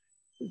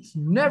 It's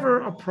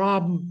never a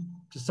problem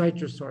to cite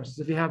your sources.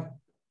 If you have,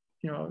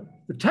 the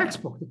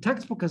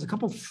textbook has a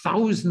couple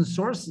thousand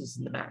sources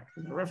in the back.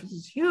 And the reference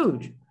is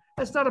huge.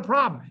 That's not a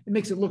problem. It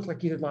makes it look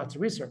like you did lots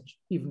of research,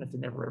 even if they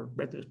never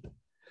read this.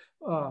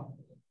 But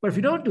if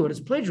you don't do it,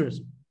 it's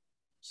plagiarism.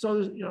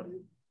 So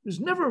there's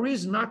never a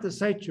reason not to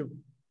cite your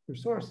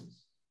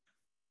sources.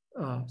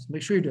 So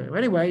make sure you do it.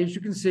 Anyway, as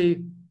you can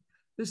see,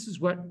 this is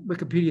what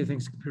Wikipedia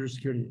thinks computer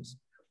security is.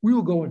 We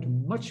will go into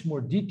much more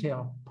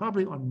detail,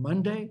 probably on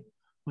Monday,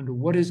 under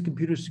what is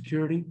computer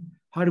security,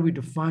 how do we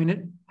define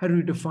it, how do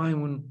we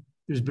define when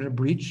there's been a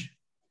breach.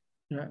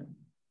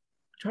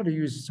 Try to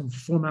use some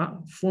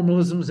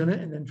formalisms in it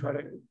and then try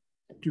to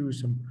do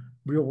some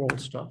real world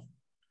stuff.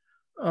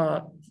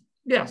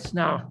 Yes,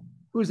 now,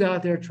 who's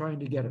out there trying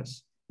to get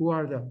us? Who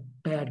are the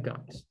bad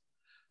guys?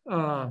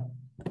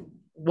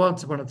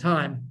 Once upon a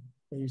time,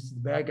 They used to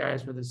be the bad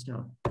guys with this,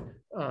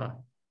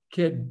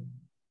 kid,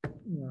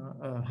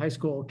 high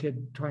school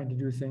kid trying to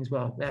do things.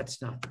 Well,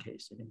 that's not the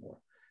case anymore.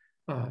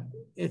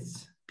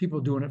 It's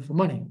people doing it for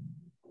money,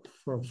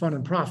 for fun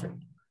and profit.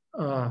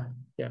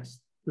 Yes,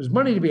 there's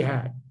money to be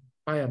had.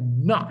 I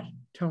am not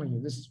telling you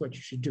this is what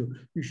you should do.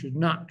 You should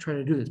not try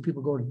to do this.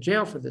 People go to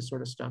jail for this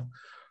sort of stuff.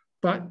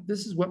 But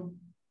this is what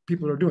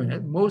people are doing.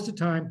 And most of the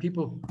time,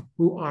 people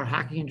who are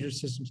hacking into your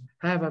systems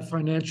have a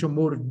financial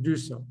motive to do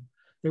so.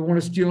 They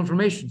want to steal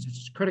information, such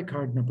as credit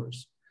card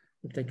numbers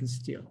that they can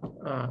steal,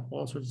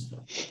 all sorts of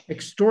stuff.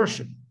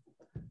 Extortion,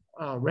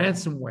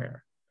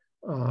 ransomware.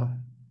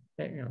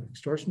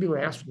 Extortion people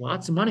ask for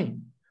lots of money.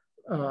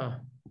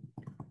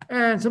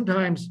 And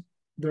sometimes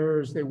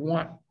they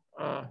want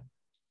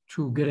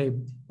to get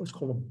what's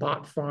called a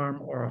bot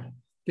farm, or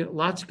get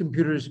lots of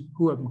computers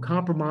who have been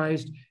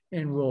compromised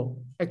and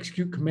will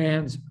execute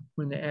commands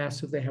when they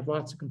ask. If they have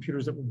lots of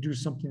computers that will do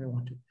something they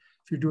want to.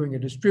 If you're doing a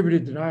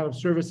distributed denial of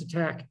service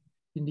attack,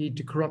 you need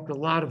to corrupt a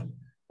lot of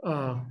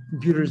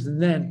computers,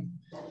 and then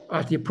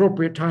at the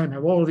appropriate time,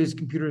 have all of these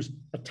computers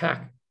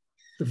attack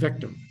the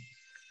victim.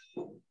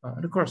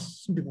 And of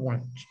course, some people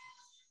want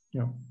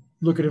to,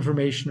 look at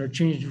information or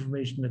change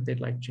information that they'd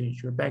like to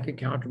change, your bank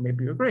account or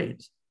maybe your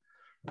grades.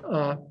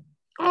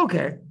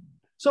 Okay,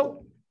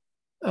 so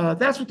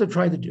that's what they're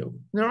trying to do.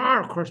 There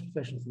are, of course,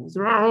 professional things.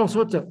 There are all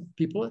sorts of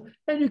people,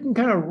 and you can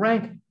kind of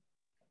rank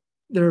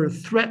their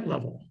threat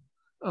level.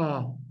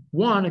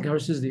 One, of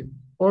course, is the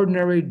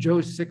ordinary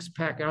Joe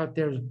six-pack out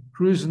there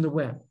cruising the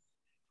web.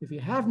 If you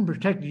haven't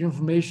protected your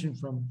information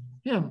from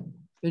him,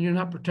 then you're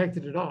not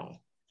protected at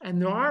all.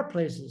 And there are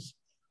places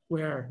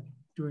where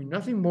doing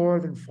nothing more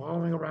than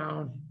following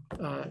around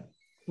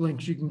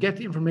links, you can get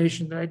the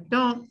information that I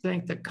don't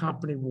think the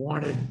company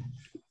wanted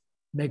to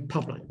make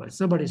public, but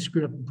somebody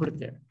screwed up and put it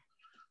there.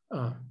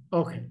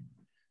 Okay.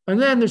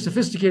 And then there's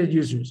sophisticated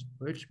users,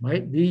 which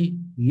might be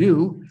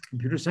you,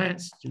 computer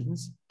science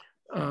students,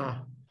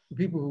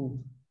 people who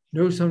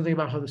know something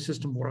about how the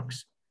system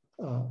works.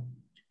 And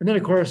then,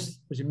 of course,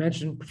 as you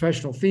mentioned,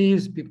 professional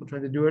thieves, people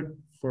trying to do it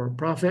for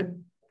profit.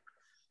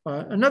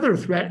 Another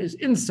threat is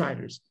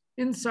insiders.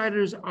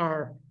 Insiders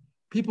are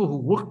people who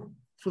work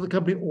for the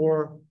company,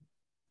 or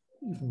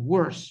even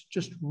worse,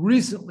 just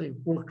recently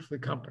worked for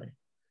the company.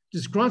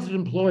 Disgruntled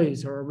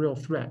employees are a real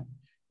threat.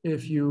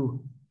 If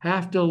you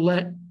have to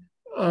let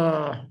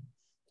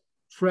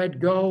Fred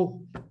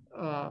go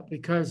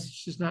because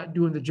she's not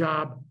doing the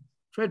job,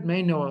 Fred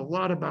may know a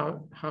lot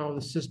about how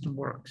the system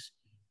works.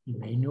 He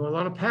may know a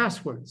lot of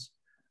passwords.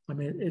 I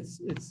mean,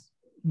 it's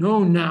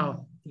known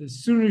now that as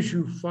soon as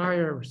you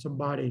fire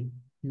somebody,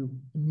 you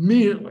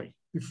immediately,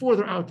 before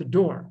they're out the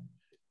door,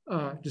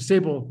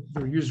 disable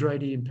their user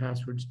ID and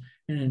passwords,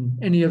 and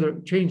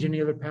change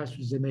any other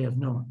passwords they may have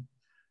known,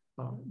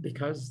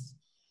 because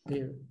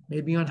they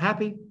may be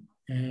unhappy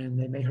and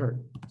they may hurt.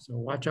 So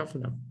watch out for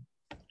them.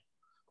 Of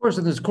course,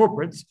 there's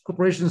corporates.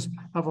 Corporations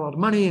have a lot of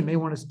money and may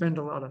want to spend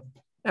a lot of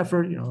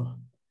effort.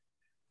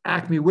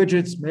 Acme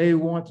Widgets may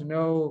want to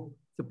know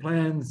the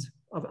plans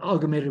of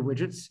amalgamated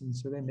widgets, and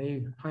so they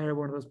may hire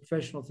one of those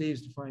professional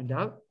thieves to find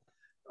out.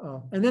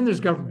 And then there's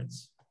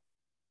governments.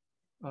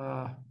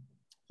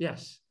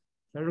 Yes,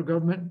 federal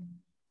government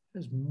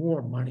has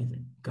more money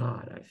than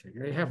God, I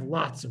figure. They have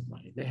lots of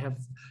money. They have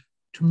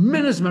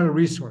tremendous amount of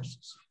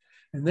resources,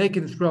 and they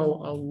can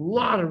throw a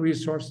lot of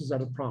resources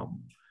at a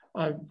problem.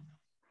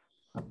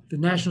 The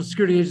National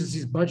Security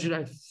Agency's budget,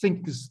 I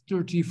think, is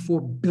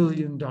 $34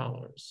 billion.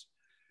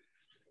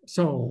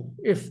 So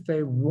if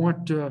they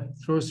want to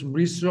throw some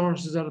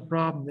resources at a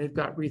problem, they've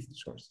got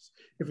resources.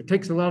 If it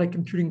takes a lot of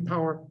computing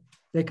power,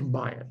 they can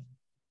buy it.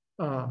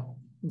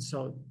 And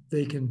so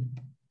they can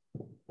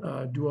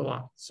do a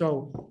lot.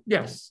 So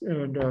yes,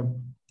 and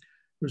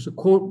there's a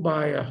quote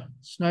by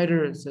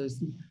Snyder. It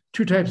says,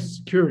 two types of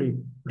security,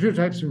 two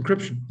types of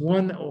encryption.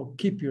 One that will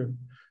keep your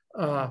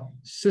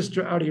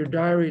sister out of your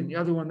diary, and the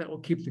other one that will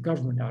keep the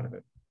government out of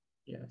it.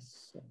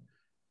 Yes.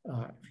 If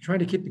you're trying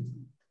to keep the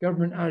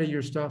government out of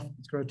your stuff,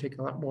 it's going to take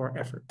a lot more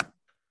effort.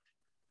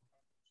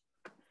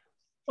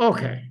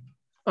 Okay.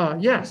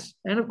 Yes.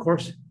 And of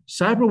course,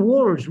 cyber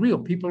war is real.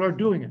 People are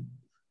doing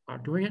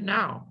it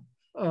now.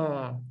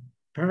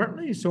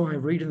 Apparently, so I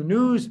read in the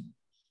news,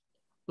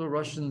 the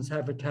Russians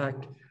have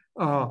attacked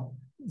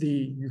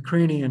the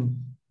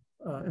Ukrainian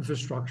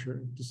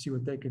infrastructure to see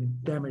what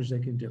damage they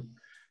can do.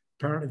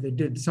 Apparently, they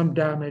did some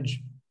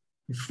damage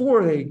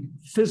before they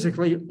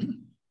physically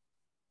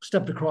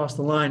stepped across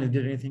the line and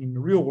did anything in the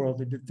real world.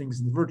 They did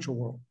things in the virtual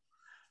world.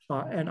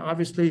 And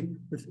obviously,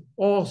 with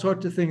all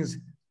sorts of things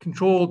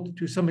controlled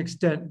to some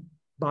extent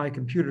by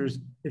computers,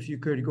 if you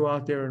could go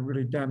out there and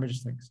really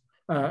damage things.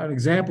 An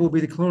example would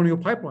be the Colonial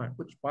Pipeline,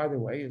 which, by the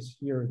way, is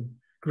here in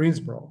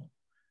Greensboro.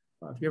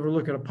 If you ever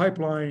look at a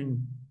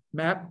pipeline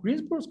map,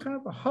 Greensboro is kind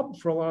of a hub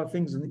for a lot of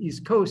things in the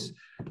East Coast.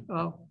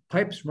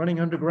 Pipes running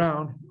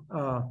underground.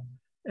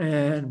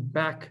 And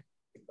back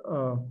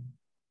a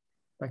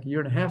year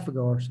and a half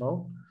ago or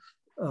so,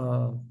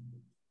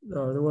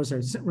 there was a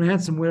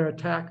ransomware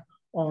attack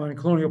on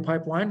Colonial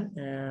Pipeline,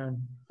 and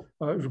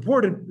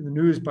reported in the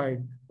news by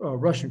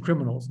Russian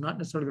criminals, not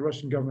necessarily the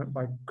Russian government,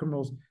 by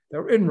criminals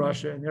that were in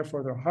Russia, and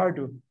therefore they're hard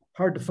to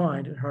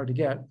find and hard to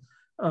get,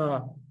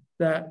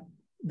 that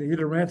they did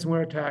a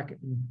ransomware attack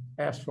and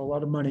asked for a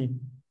lot of money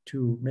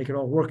to make it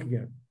all work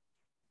again.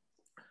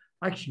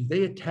 Actually,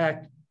 they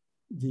attacked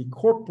the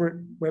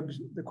corporate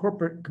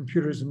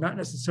computers, and not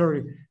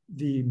necessarily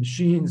the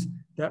machines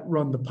that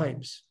run the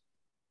pipes.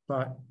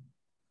 But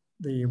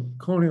the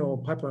Colonial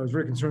Pipeline was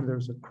very concerned there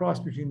was a cross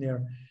between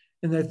there,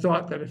 and they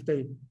thought that if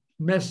they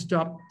messed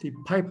up the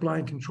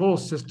pipeline control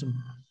system,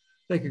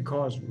 they could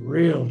cause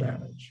real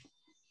damage.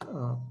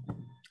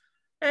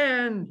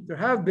 And there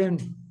have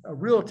been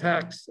real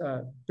attacks,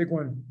 big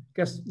one, I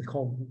guess they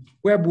call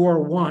Web War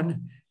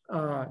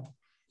I,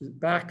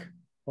 back,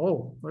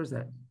 what is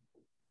that?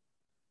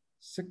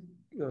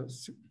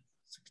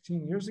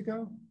 16 years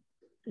ago?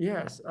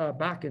 Yes,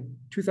 back in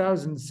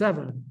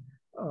 2007,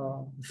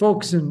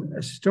 folks in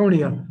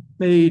Estonia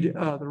made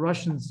the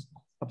Russians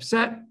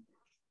upset,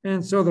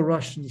 and so the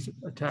Russians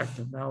attacked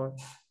them. Now,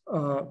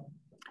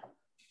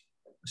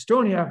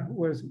 Estonia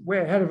was way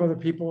ahead of other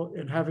people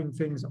in having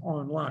things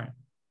online.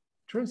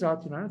 Turns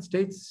out the United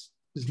States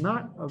is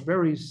not a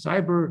very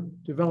cyber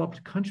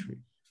developed country.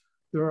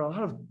 There are a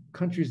lot of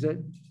countries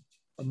that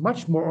are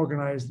much more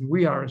organized than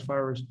we are as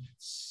far as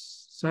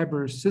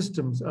cyber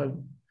systems.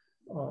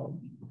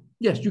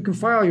 Yes, you can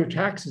file your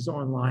taxes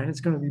online. It's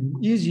going to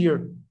be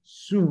easier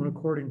soon,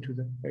 according to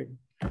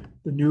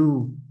the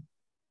new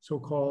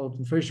so-called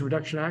Inflation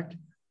Reduction Act.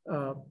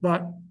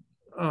 But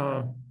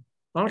a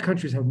lot of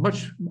countries have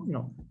much,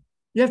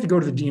 you have to go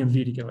to the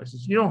DMV to get a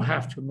license. You don't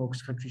have to in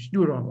most countries. You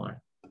do it online.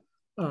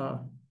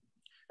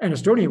 And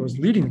Estonia was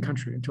leading the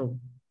country until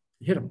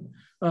it hit them.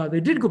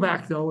 They did go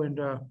back, though, and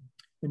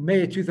in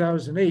May of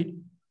 2008,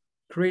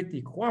 create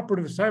the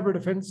Cooperative Cyber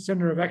Defense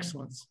Center of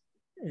Excellence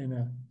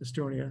in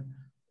Estonia.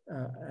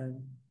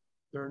 And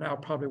they're now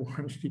probably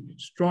one of the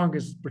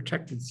strongest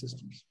protected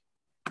systems.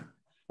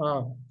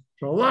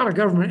 For a lot of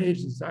government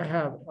agencies, I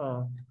have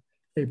a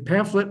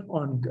pamphlet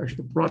on, I should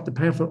have brought the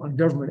pamphlet on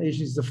government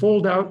agencies. The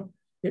fold out,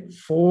 it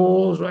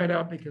folds right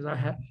out because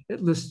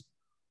it lists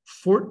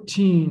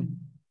 14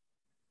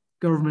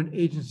 government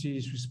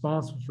agencies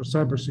responsible for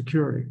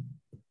cybersecurity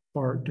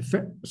or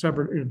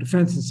cyber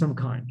defense in some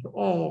kind. There are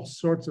all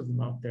sorts of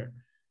them out there.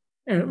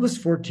 And it lists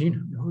 14.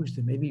 Who knows?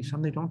 There may be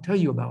some they don't tell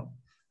you about.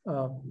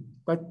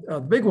 But the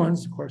big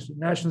ones, of course, the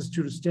National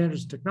Institute of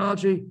Standards and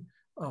Technology,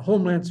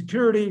 Homeland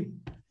Security,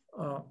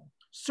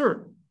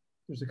 CERT.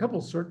 There's a couple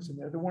of certs in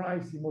there. The one I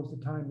see most of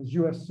the time is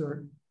US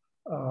CERT.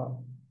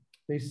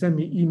 They send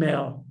me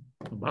email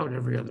about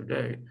every other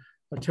day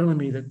telling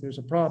me that there's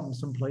a problem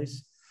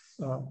someplace.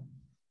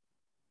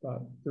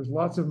 There's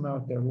lots of them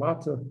out there,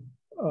 lots of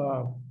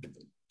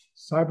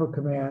Cyber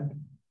Command.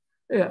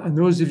 Yeah, and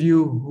those of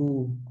you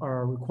who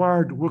are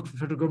required to work for the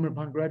federal government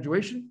upon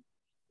graduation,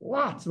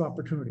 lots of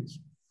opportunities.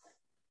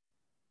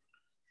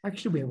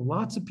 Actually, we have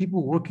lots of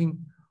people working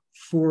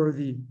for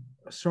the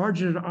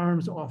Sergeant at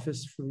Arms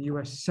office for the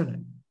US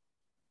Senate,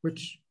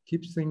 which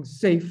keeps things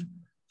safe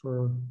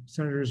for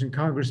senators and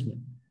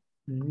congressmen.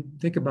 When you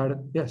think about it,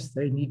 yes,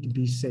 they need to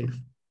be safe,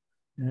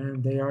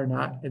 and they are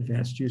not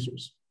advanced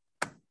users.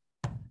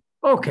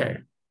 Okay,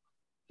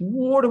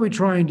 what are we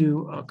trying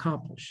to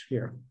accomplish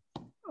here?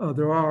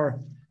 There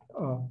are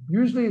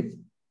usually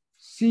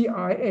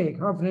CIA,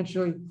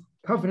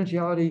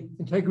 confidentiality,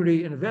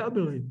 integrity, and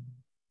availability.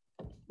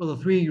 Well,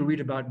 the three you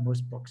read about in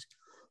most books.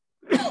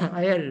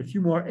 I added a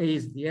few more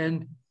A's at the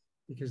end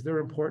because they're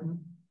important.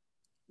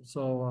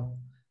 So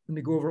let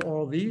me go over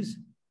all of these.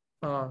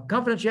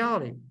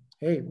 Confidentiality.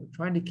 Hey, we're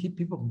trying to keep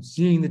people from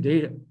seeing the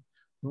data.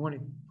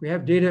 We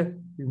have data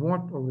we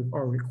want or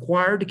are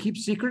required to keep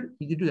secret,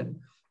 you can do that.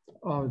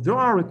 There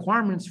are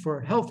requirements for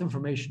health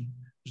information.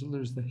 So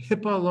there's the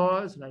HIPAA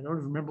laws, and I don't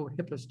even remember what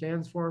HIPAA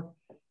stands for.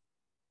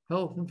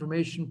 Health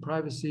Information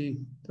Privacy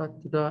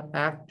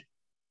Act,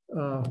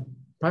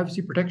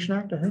 Privacy Protection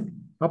Act, I think.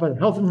 How about the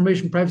Health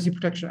Information Privacy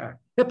Protection Act,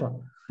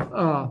 HIPAA?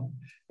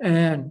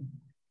 And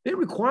it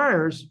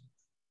requires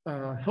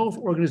health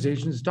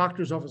organizations,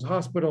 doctors' offices,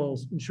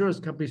 hospitals, insurance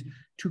companies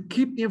to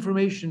keep the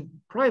information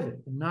private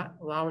and not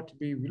allow it to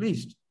be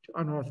released to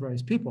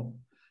unauthorized people.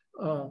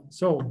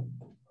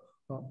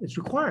 It's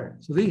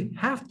required. So they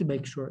have to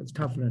make sure it's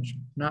confidential,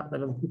 not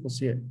let other people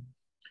see it.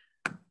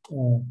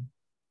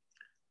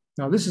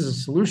 Now, this is a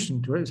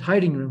solution to it. It's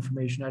hiding your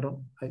information. I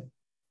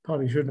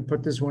probably shouldn't have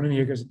put this one in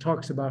here because it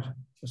talks about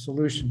a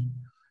solution.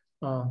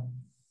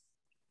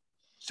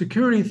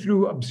 Security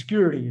through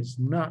obscurity is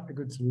not a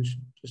good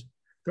solution.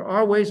 There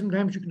are ways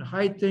sometimes you can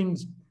hide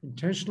things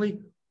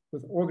intentionally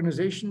with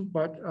organization,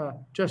 but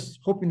just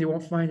hoping they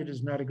won't find it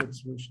is not a good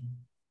solution.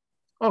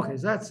 Okay,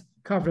 so that's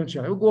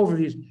confidentiality. We'll go over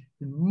these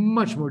in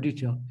much more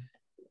detail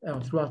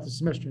throughout the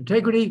semester.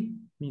 Integrity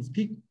means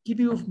keep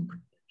people from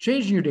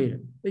changing your data,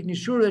 making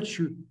sure that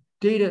your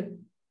data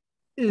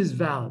is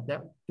valid,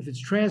 that if it's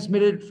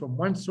transmitted from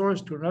one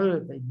source to another,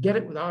 that they get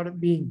it without it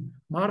being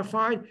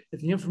modified,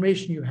 that the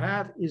information you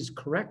have is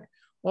correct.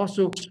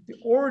 Also, the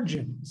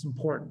origin is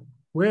important.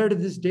 Where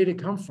did this data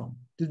come from?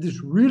 Did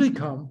this really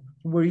come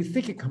from where you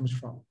think it comes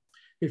from?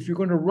 If you're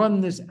going to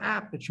run this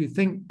app that you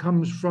think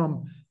comes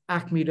from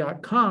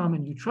acme.com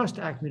and you trust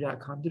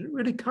acme.com, did it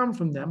really come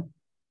from them?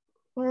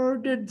 Or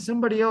did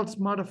somebody else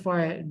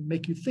modify it and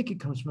make you think it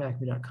comes from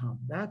acme.com?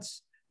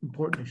 That's an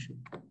important issue.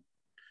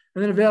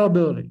 And then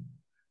availability.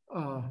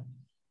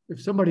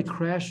 If somebody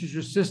crashes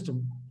your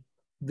system,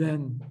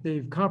 then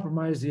they've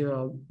compromised the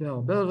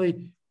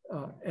availability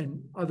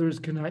and others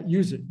cannot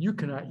use it. You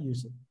cannot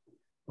use it.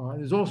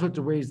 There's all sorts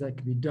of ways that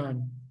can be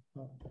done.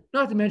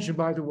 Not to mention,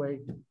 by the way,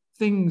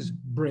 things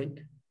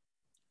break.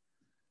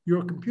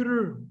 Your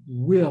computer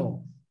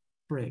will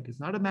break. It's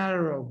not a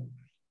matter of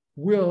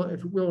will, if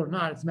it will or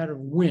not, it's a matter of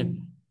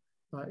when.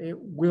 It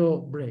will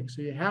break.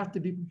 So you have to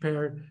be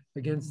prepared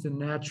against the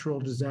natural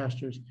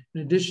disasters.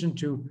 In addition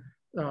to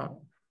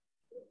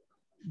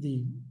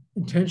the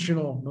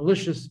intentional,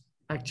 malicious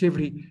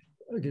activity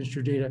against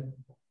your data,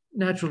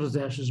 natural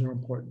disasters are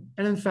important.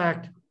 And in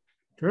fact,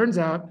 turns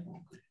out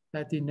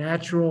that the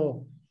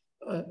natural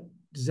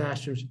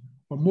disasters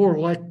are more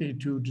likely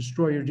to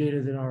destroy your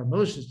data than our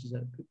malicious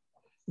disasters.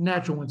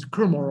 Natural ones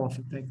occur more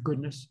often, thank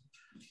goodness.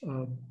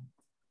 And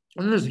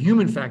then there's the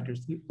human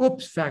factors, the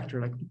oops factor,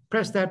 like you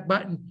press that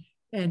button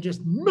and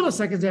just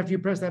milliseconds after you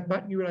press that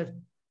button, you realize,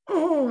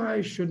 oh,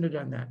 I shouldn't have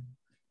done that.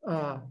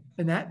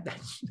 And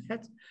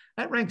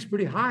that ranks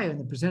pretty high in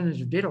the percentage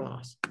of data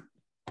loss.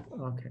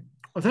 Okay,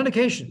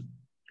 authentication.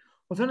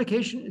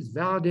 Authentication is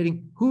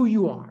validating who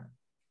you are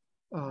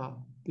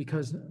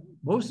because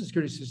most of the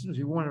security systems,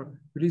 we want to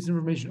release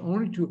information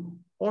only to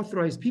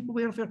authorized people.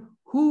 We have to figure out,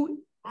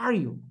 who are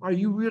you? Are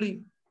you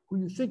really who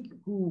you think,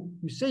 who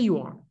you say you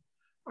are?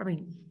 I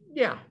mean,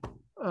 yeah,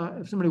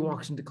 if somebody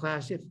walks into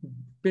class, if you've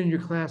been in your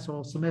class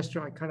all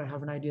semester, I kind of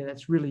have an idea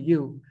that's really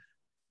you.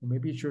 Or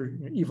maybe it's your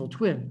evil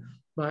twin,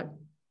 but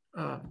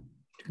to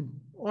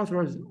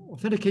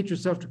authenticate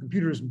yourself to a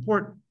computer is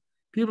important.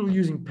 People are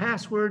using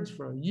passwords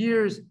for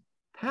years.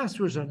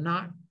 Passwords are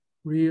not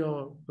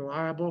real,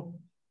 reliable.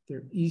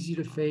 They're easy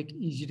to fake,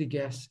 easy to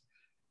guess.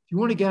 If you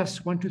want to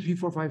guess 1, 2, 3,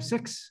 4, 5,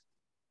 6,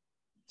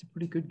 it's a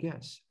pretty good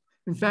guess.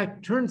 In fact,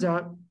 it turns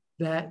out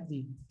that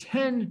the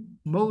 10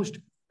 most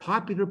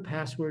popular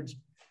passwords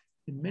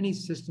in many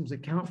systems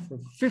account for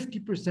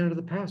 50% of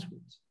the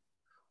passwords,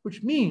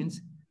 which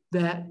means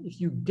that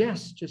if you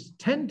guess just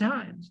 10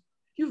 times,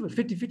 you have a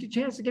 50-50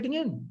 chance of getting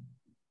in.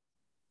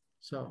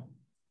 So,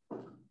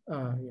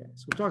 yeah,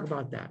 so we'll talk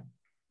about that.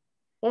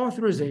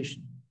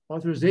 Authorization.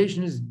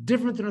 Authorization is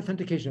different than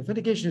authentication.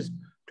 Authentication is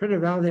trying to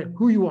validate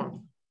who you are.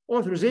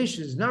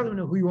 Authorization is now that we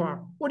know who you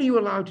are, what are you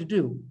allowed to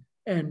do?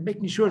 And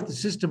making sure that the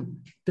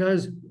system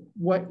does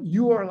what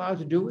you are allowed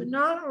to do and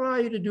not allow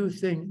you to do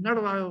things, not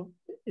allow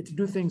it to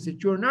do things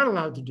that you're not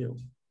allowed to do.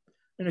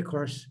 And of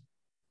course,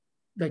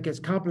 that gets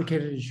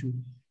complicated as you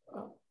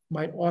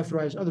might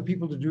authorize other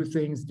people to do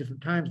things,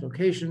 different times,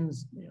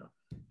 locations, you know,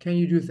 can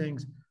you do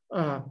things?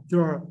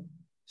 There are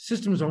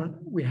systems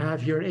we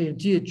have here at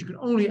A&T that you can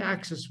only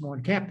access from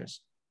on campus.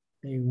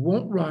 They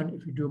won't run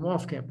if you do them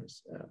off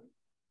campus.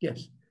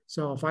 Yes.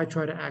 So if I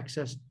try to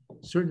access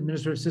certain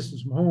administrative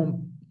systems from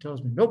home, it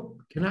tells me,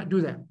 nope, cannot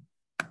do that.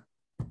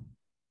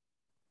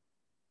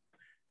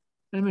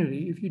 I mean,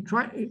 if you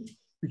try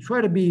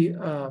to be,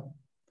 want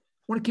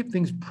to keep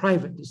things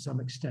private to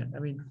some extent. I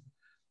mean,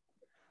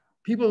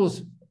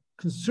 people's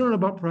concern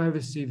about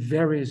privacy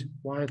varies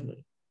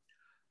widely.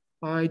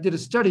 I did a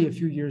study a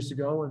few years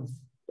ago, and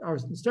our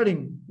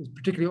studying was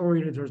particularly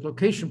oriented towards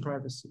location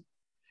privacy.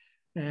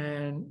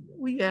 And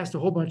we asked a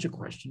whole bunch of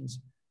questions.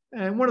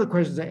 And one of the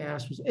questions I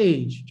asked was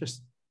age,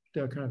 just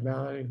to kind of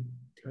validate.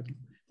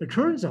 It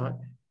turns out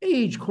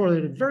age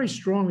correlated very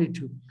strongly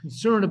to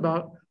concern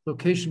about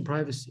location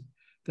privacy,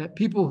 that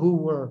people who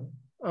were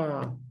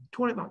about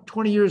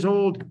 20 years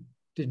old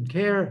didn't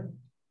care.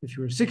 If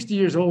you were 60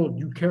 years old,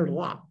 you cared a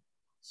lot.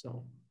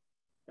 So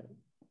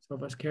some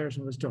of us care,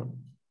 some of us don't.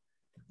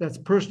 That's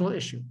a personal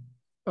issue.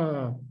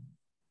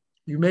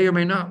 You may or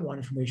may not want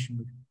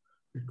information.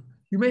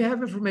 You may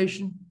have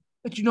information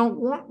that you don't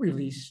want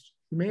released.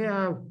 You may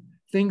have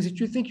things that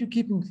you think you're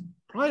keeping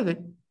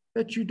private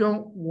that you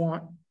don't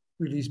want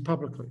released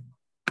publicly.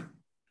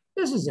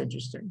 This is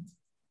interesting.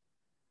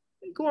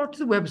 Go out to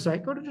the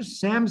website, go to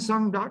just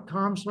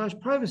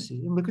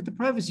samsung.com/privacy and look at the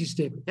privacy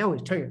statement. They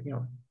always tell you,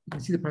 you can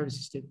see the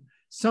privacy statement.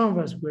 Some of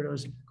us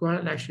weirdos go out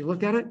and actually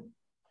look at it.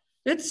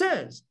 It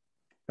says,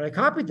 but I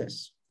copied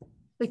this.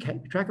 They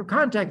keep track of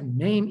contact,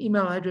 name,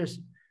 email address,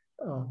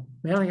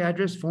 mailing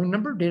address, phone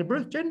number, date of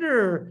birth,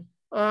 gender,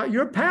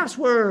 your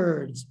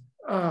passwords,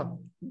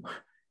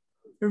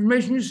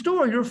 information you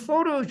store, your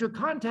photos, your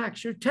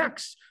contacts, your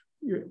texts,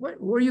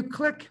 where you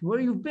click, where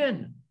you've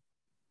been.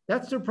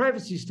 That's their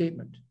privacy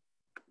statement.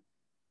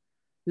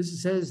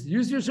 This says,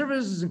 use your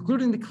services,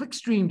 including the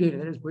clickstream data,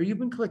 that is where you've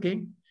been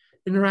clicking,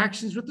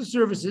 interactions with the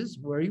services,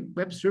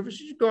 web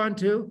services you've gone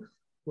to,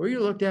 where you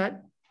looked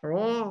at, are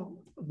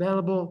all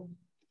available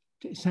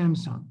to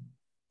Samsung.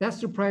 That's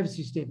their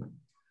privacy statement.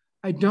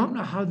 I don't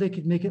know how they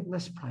could make it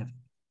less private.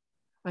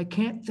 I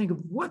can't think of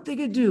what they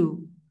could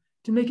do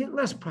to make it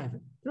less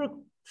private. They're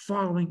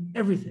following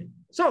everything.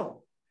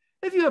 So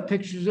If you have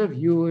pictures of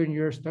you and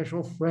your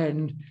special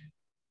friend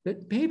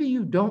that maybe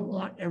you don't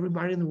want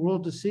everybody in the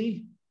world to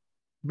see,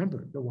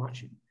 remember, they're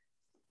watching.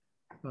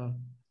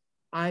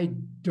 I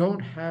don't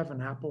have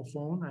an Apple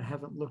phone. I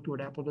haven't looked at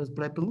what Apple does,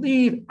 but I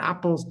believe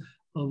Apple's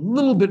a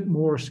little bit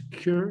more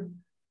secure.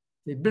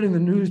 They've been in the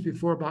news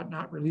before about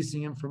not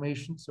releasing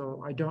information,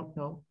 so I don't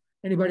know.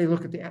 Anybody ever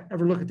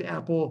look at the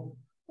Apple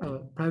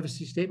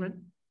privacy statement?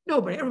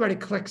 Nobody. Everybody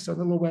clicks on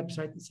the little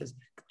website that says,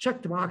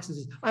 check the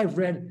boxes. I've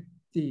read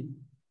the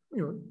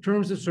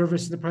terms of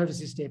service in the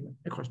privacy statement.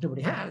 Of course,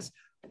 nobody has.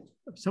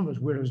 Some of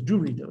us weirdos do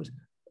read those.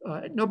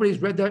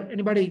 Nobody's read that.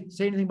 Anybody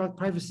say anything about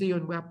privacy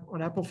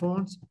on Apple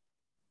phones?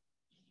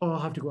 Oh, I'll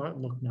have to go out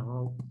and look now.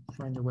 I'll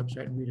find their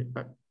website and read it.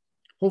 But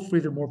hopefully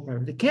they're more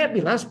private. They can't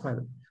be less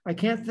private. I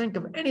can't think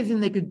of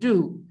anything they could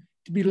do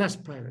to be less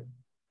private.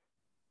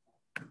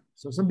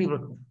 So some people are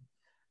cool.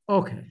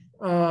 Okay.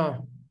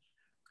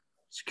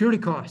 Security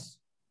costs.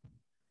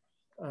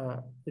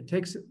 It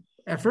takes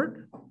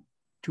effort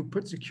to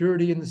put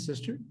security in the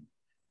system.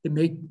 It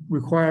may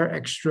require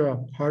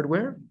extra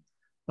hardware.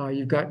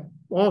 You've got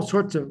all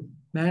sorts of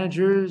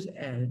managers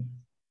and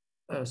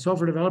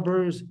software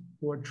developers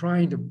who are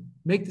trying to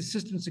make the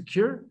system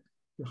secure.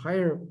 You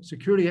hire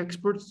security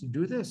experts to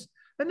do this.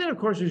 And then, of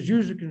course, there's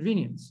user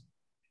convenience.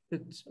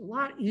 It's a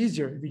lot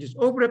easier if you just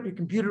open up your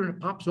computer and it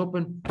pops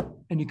open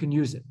and you can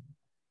use it.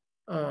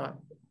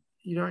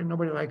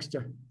 Nobody likes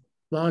to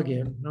log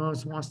in. No one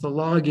wants to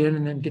log in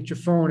and then get your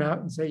phone out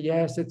and say,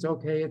 yes, it's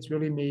okay, it's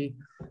really me,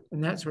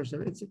 and that sort of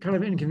stuff. It's kind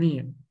of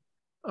inconvenient.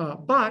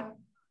 But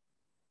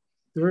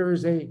there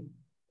is a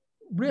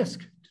risk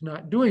to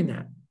not doing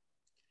that.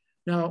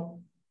 Now,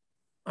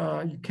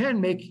 you can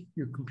make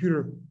your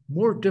computer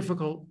more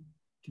difficult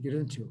to get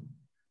into.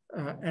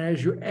 And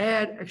as you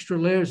add extra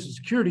layers of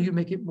security, you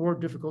make it more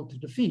difficult to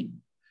defeat.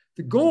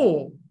 The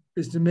goal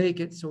is to make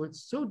it so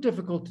it's so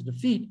difficult to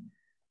defeat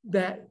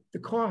that the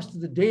cost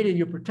of the data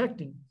you're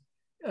protecting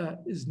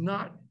is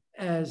not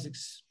as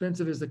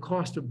expensive as the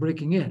cost of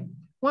breaking in.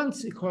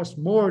 Once it costs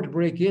more to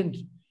break in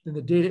than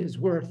the data is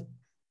worth,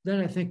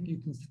 then I think you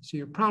can see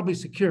you're probably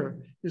secure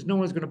because no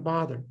one's going to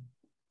bother.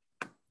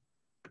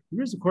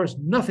 There is, of course,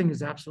 nothing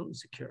is absolutely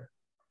secure.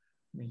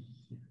 I mean,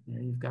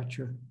 you've got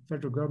your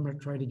federal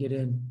government trying to get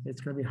in. It's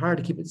going to be hard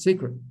to keep it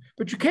secret,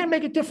 but you can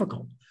make it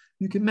difficult.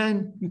 You can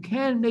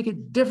make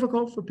it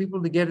difficult for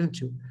people to get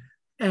into.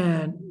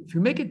 And if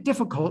you make it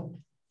difficult,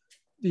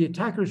 the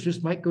attackers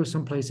just might go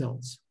someplace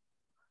else.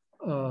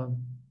 I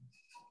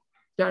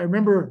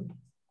remember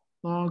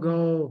long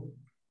ago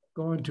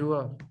going to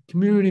a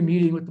community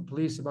meeting with the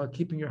police about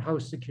keeping your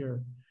house secure.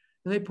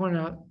 And they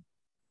pointed out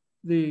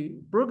the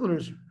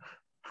burglars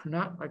are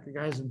not like the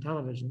guys on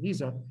television.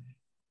 These are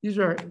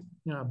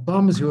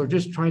bums who are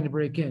just trying to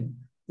break in.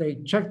 They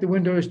check the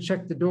windows,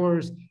 check the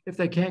doors. If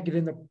they can't get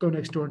in, they'll go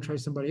next door and try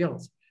somebody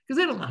else because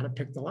they don't know how to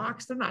pick the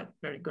locks. They're not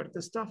very good at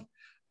this stuff.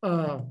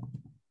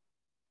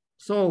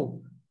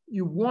 So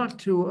you want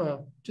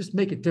to just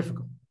make it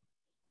difficult.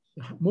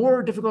 The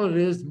more difficult it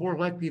is, the more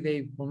likely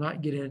they will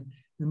not get in,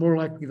 the more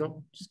likely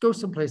they'll just go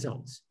someplace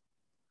else.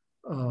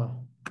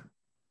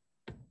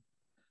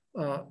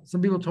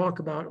 Some people talk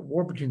about a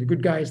war between the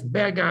good guys and the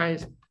bad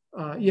guys.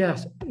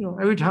 Yes,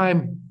 every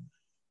time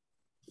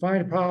we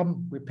find a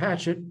problem, we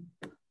patch it.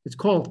 It's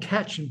called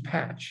catch and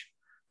patch.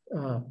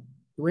 You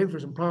wait for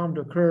some problem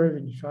to occur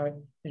and you try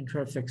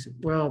to fix it.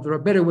 Well, there are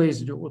better ways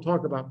to do it. We'll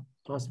talk about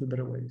possibly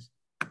better ways.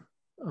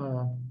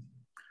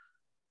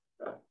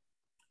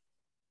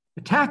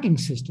 Attacking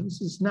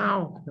systems is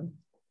now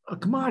a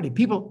commodity.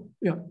 People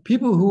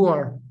who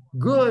are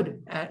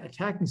good at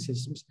attacking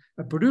systems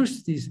have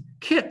produced these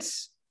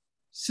kits,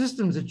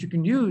 systems that you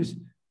can use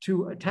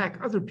to attack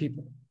other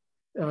people.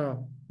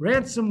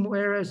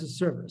 Ransomware as a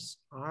service,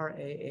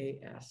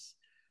 RAAS.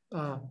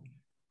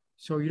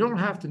 So you don't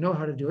have to know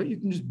how to do it. You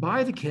can just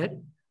buy the kit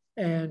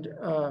and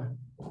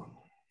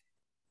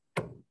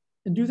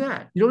do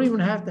that. You don't even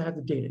have to have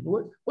the data.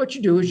 What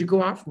you do is you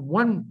go out from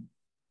one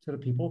set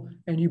of people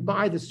and you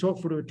buy the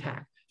software to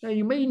attack. Now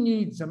you may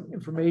need some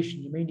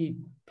information. You may need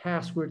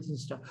passwords and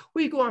stuff.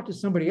 Or you go out to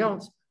somebody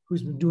else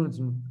who's been doing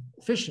some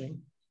phishing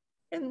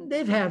and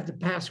they've had the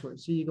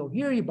passwords. So you go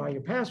here, you buy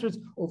your passwords.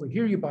 Over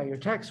here, you buy your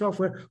attack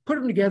software, put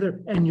them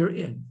together and you're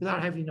in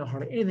without having to know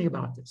hardly anything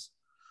about this.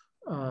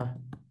 And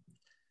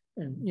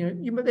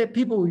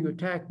people who you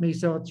attack may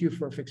sell it to you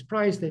for a fixed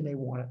price. They may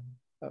want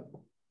a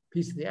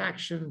piece of the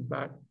action,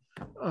 but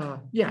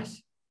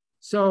yes.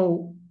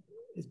 So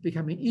it's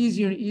becoming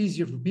easier and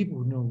easier for people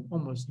who know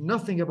almost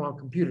nothing about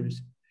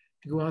computers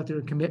to go out there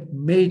and commit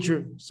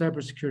major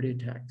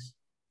cybersecurity attacks.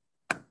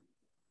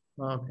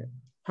 Okay,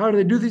 how do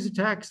they do these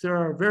attacks? There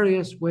are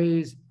various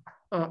ways.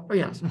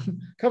 Yes,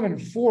 come in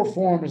 4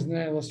 forms and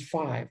then I list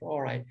 5.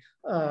 All right.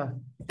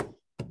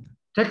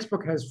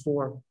 Textbook has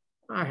 4.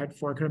 I had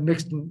 4. I kind of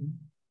mixed and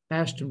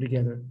mashed them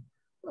together.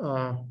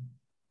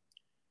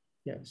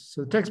 Yes,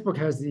 so the textbook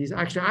has these.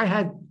 Actually, I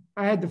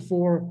had the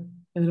 4,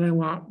 and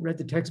then I read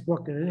the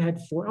textbook, and it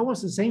had 4,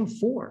 almost the same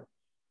 4.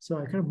 So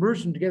I kind of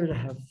merged them together to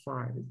have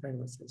 5. It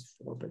kind of says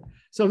 4, but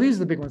so these are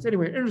the big ones.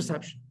 Anyway,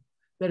 interception.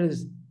 That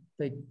is,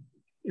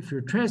 if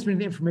you're transmitting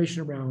the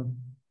information around,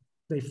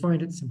 they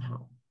find it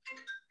somehow.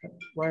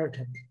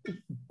 Wiretap.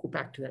 Go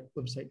back to that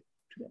website,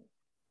 to that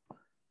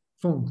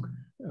phone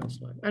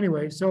slide.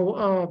 Anyway,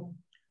 so,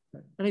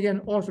 and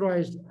again,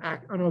 unauthorized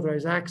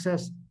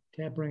access,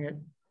 tampering it.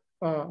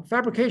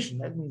 Fabrication,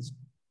 that means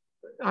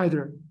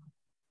either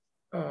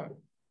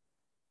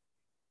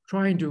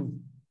trying to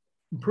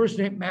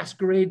impersonate,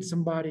 masquerade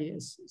somebody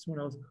as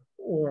someone else,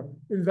 or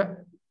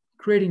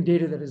creating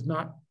data that is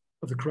not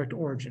of the correct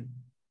origin.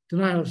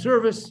 Denial of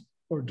service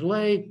or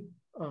delay.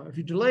 If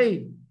you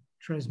delay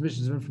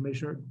transmissions of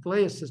information or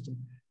delay a system,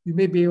 you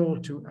may be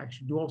able to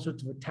actually do all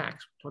sorts of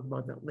attacks. We'll talk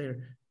about that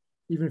later.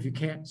 Even if you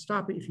can't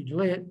stop it, if you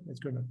delay it, that's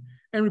good enough.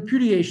 And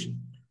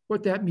repudiation.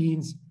 What that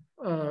means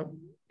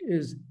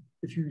is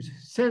if you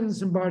send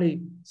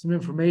somebody some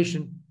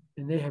information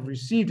and they have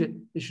received it,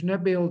 they should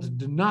not be able to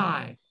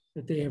deny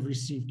that they have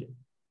received it.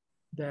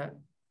 That,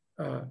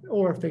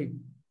 or if they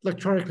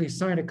electronically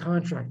sign a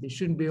contract, they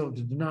shouldn't be able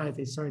to deny that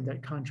they signed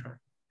that contract.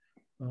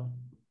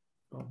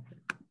 Okay.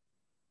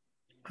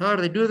 How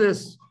do they do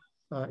this?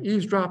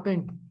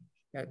 Eavesdropping.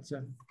 That's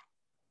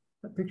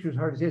that picture is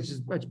hard to see. It's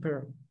just a pair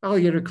of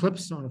alligator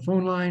clips on a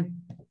phone line.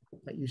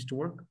 That used to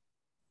work.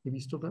 Maybe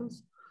still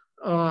does.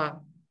 Of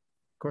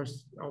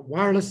course,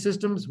 wireless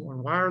systems.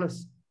 When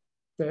wireless,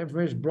 the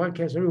information is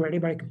broadcast everywhere.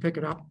 Anybody can pick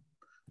it up.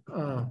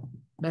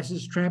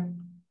 Message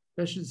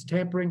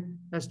tampering.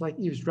 That's like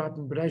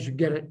eavesdropping, but as you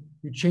get it,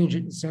 you change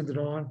it and send it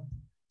on.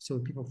 So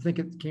people think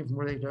it came from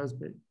where it does,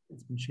 but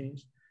it's been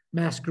changed.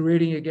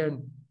 Masquerading,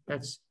 again,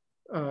 that's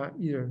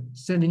either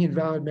sending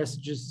invalid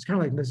messages. It's kind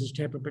of like message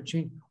tampering, but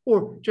change,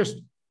 or just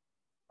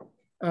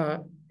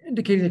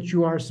indicating that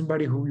you are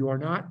somebody who you are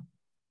not.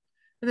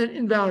 And then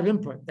invalid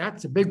input,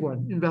 that's a big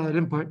one. Invalid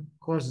input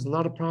causes a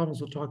lot of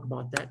problems. We'll talk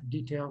about that in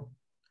detail.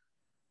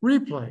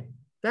 Replay,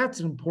 that's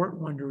an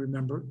important one to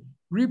remember.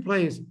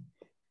 Replay is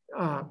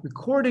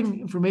recording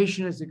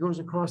information as it goes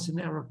across the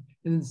network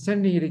and then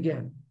sending it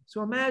again.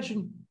 So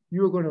imagine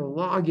you're going to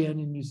log in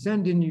and you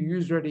send in your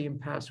user ID and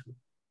password.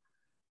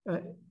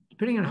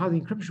 Depending on how the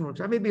encryption works,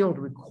 I may be able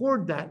to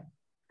record that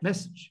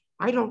message.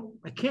 I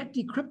can't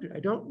decrypt it. I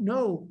don't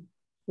know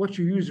what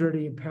your user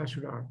ID and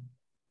password are.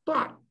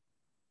 But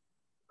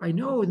I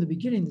know in the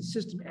beginning, the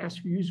system asks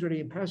for user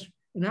ID and password,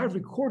 and I've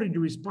recorded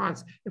your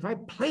response. If I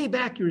play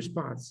back your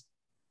response,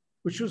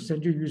 which will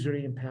send your user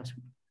ID and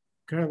password.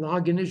 Can I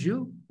log in as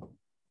you?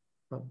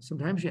 Well,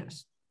 sometimes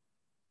yes.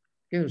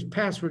 Okay, there's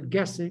password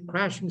guessing,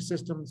 crashing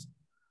systems,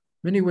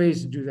 many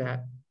ways to do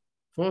that.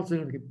 False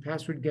identification,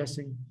 password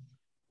guessing.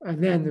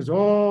 And then there's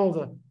all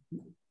the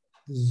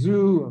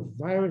zoo of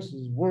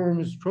viruses,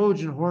 worms,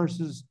 Trojan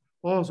horses,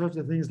 all sorts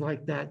of things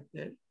like that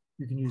that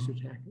you can use to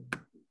attack it.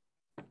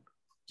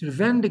 To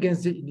defend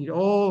against it, you need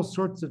all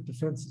sorts of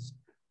defenses,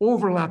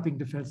 overlapping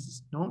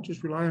defenses. Don't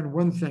just rely on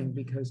one thing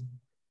because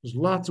there's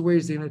lots of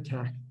ways they can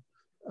attack.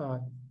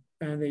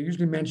 And they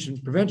usually mention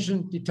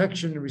prevention,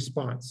 detection, and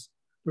response.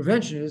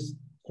 Prevention is,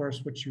 of course,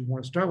 what you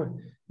want to start with.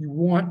 You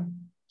want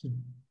to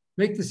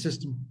make the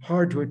system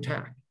hard to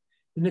attack.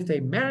 And if they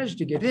manage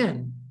to get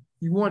in,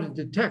 you want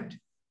to detect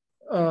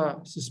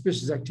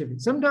suspicious activity.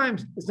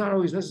 Sometimes it's not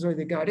always necessary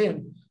they got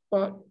in,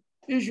 but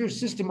is your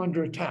system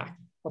under attack?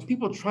 Are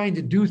people trying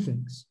to do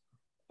things?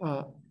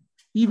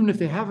 Even if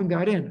they haven't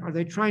got in, are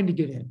they trying to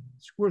get in?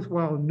 It's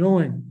worthwhile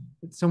knowing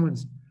that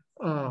someone's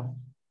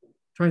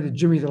trying to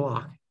jimmy the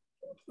lock.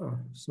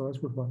 So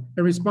that's worthwhile.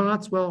 In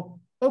response, well,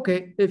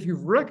 okay, if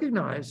you've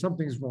recognized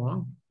something's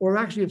wrong, or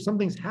actually if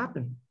something's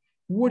happened,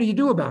 what do you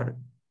do about it?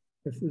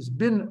 If there's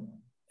been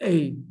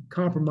a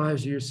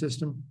compromise to your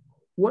system,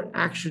 what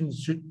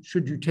actions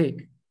should you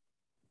take?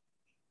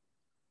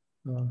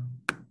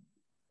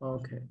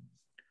 Okay.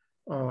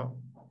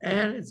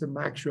 And it's a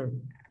matter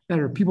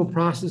of people,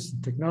 process,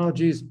 and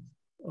technologies.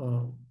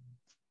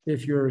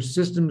 If your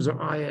systems are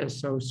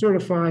ISO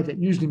certified, that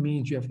usually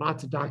means you have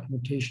lots of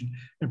documentation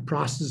and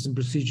processes and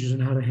procedures on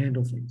how to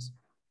handle things.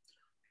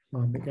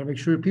 You gotta make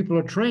sure people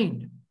are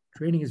trained.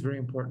 Training is very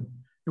important.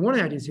 And one of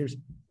the ideas here is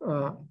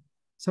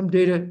some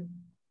data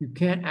you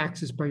can't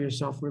access by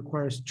yourself. It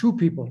requires two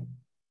people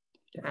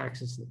to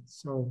access it.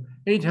 So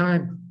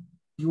anytime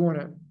you want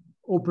to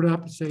open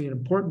up, say, an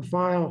important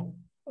file,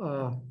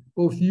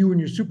 both you and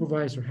your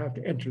supervisor have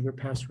to enter their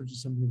passwords or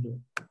something to do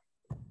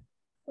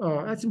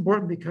it. That's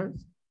important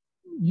because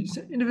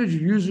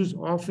individual users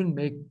often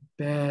make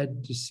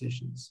bad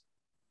decisions.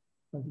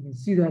 You can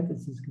see that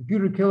this is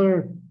computer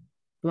killer,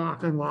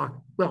 block, unlock.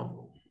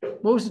 Well,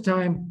 most of the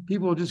time,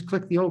 people will just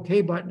click the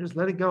OK button, just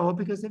let it go,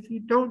 because if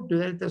you don't do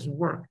that, it doesn't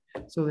work.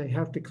 So they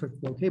have to click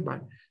the OK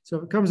button. So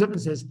if it comes up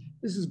and says,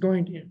 this is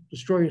going to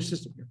destroy your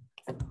system.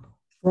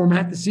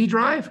 Format the C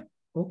drive,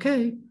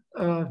 okay.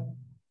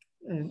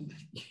 And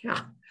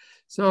yeah,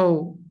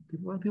 so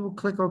people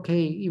click OK,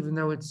 even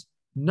though it's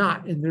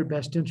not in their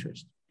best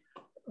interest.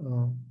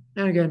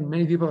 And again,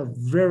 many people have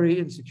very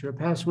insecure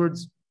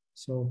passwords,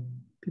 so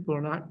people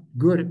are not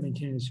good at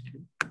maintaining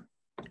security.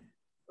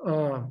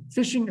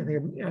 Phishing, I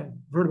think I've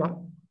heard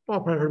about,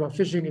 all probably heard about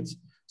phishing. It's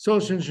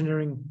social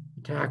engineering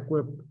attack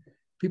where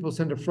people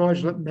send a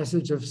fraudulent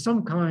message of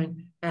some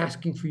kind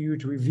asking for you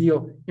to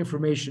reveal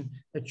information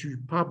that you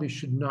probably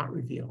should not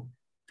reveal.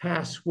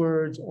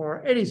 Passwords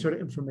or any sort of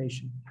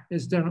information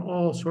is done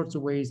all sorts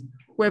of ways.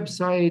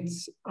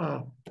 Websites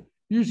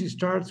usually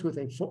starts with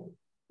a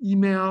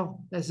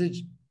email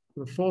message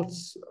with a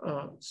false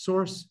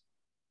source.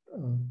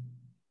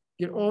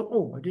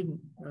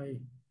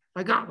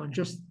 I got one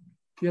just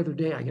the other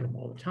day. I get them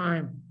all the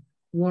time.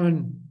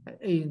 One at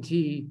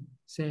A&T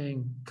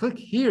saying, click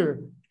here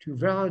to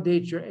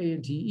validate your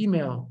A&T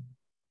email.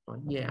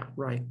 Yeah,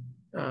 right.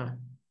 Well,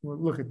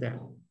 look at that.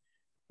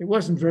 It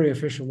wasn't very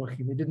official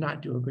looking. They did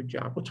not do a good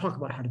job. We'll talk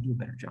about how to do a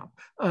better job.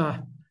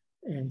 But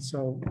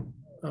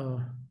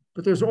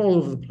there's all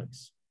over the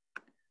place.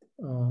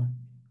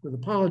 With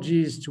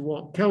apologies to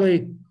Walt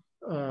Kelly,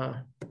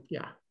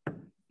 yeah,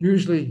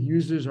 usually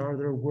users are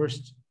their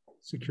worst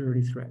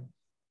security threat.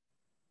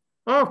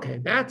 Okay,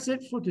 that's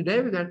it for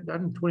today. We got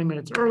done 20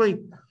 minutes early.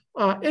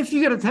 If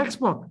you get a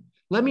textbook,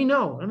 let me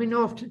know. Let me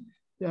know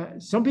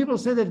if some people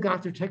say they've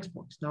got their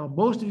textbooks. Now,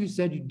 most of you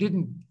said you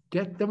didn't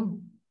get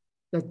them,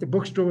 that the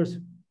bookstores,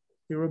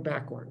 they were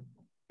backordered.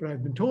 But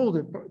I've been told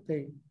that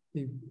they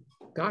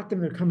got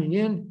them, they're coming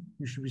in.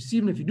 You should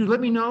receive them. If you do, let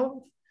me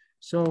know.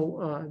 So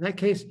in that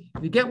case,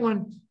 if you get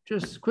one,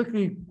 just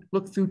quickly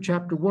look through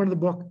chapter 1 of the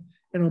book.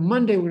 And on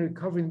Monday, we're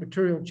covering the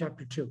material in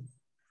chapter 2.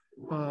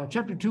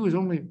 Chapter 2 is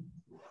only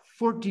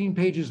 14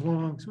 pages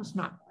long, so it's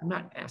not, I'm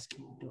not asking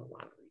you to do a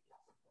lot of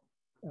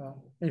reading.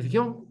 And if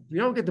you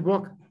don't get the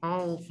book,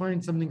 I'll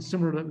find something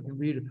similar that we can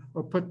read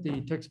or put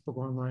the textbook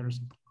online or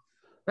something.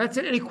 That's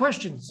it. Any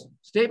questions,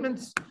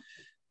 statements,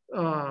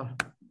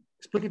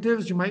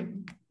 explicatives you might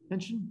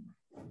mention?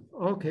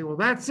 Okay, well,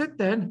 that's it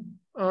then.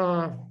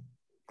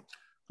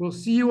 We'll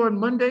see you on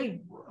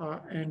Monday,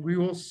 and we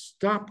will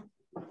stop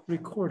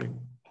recording.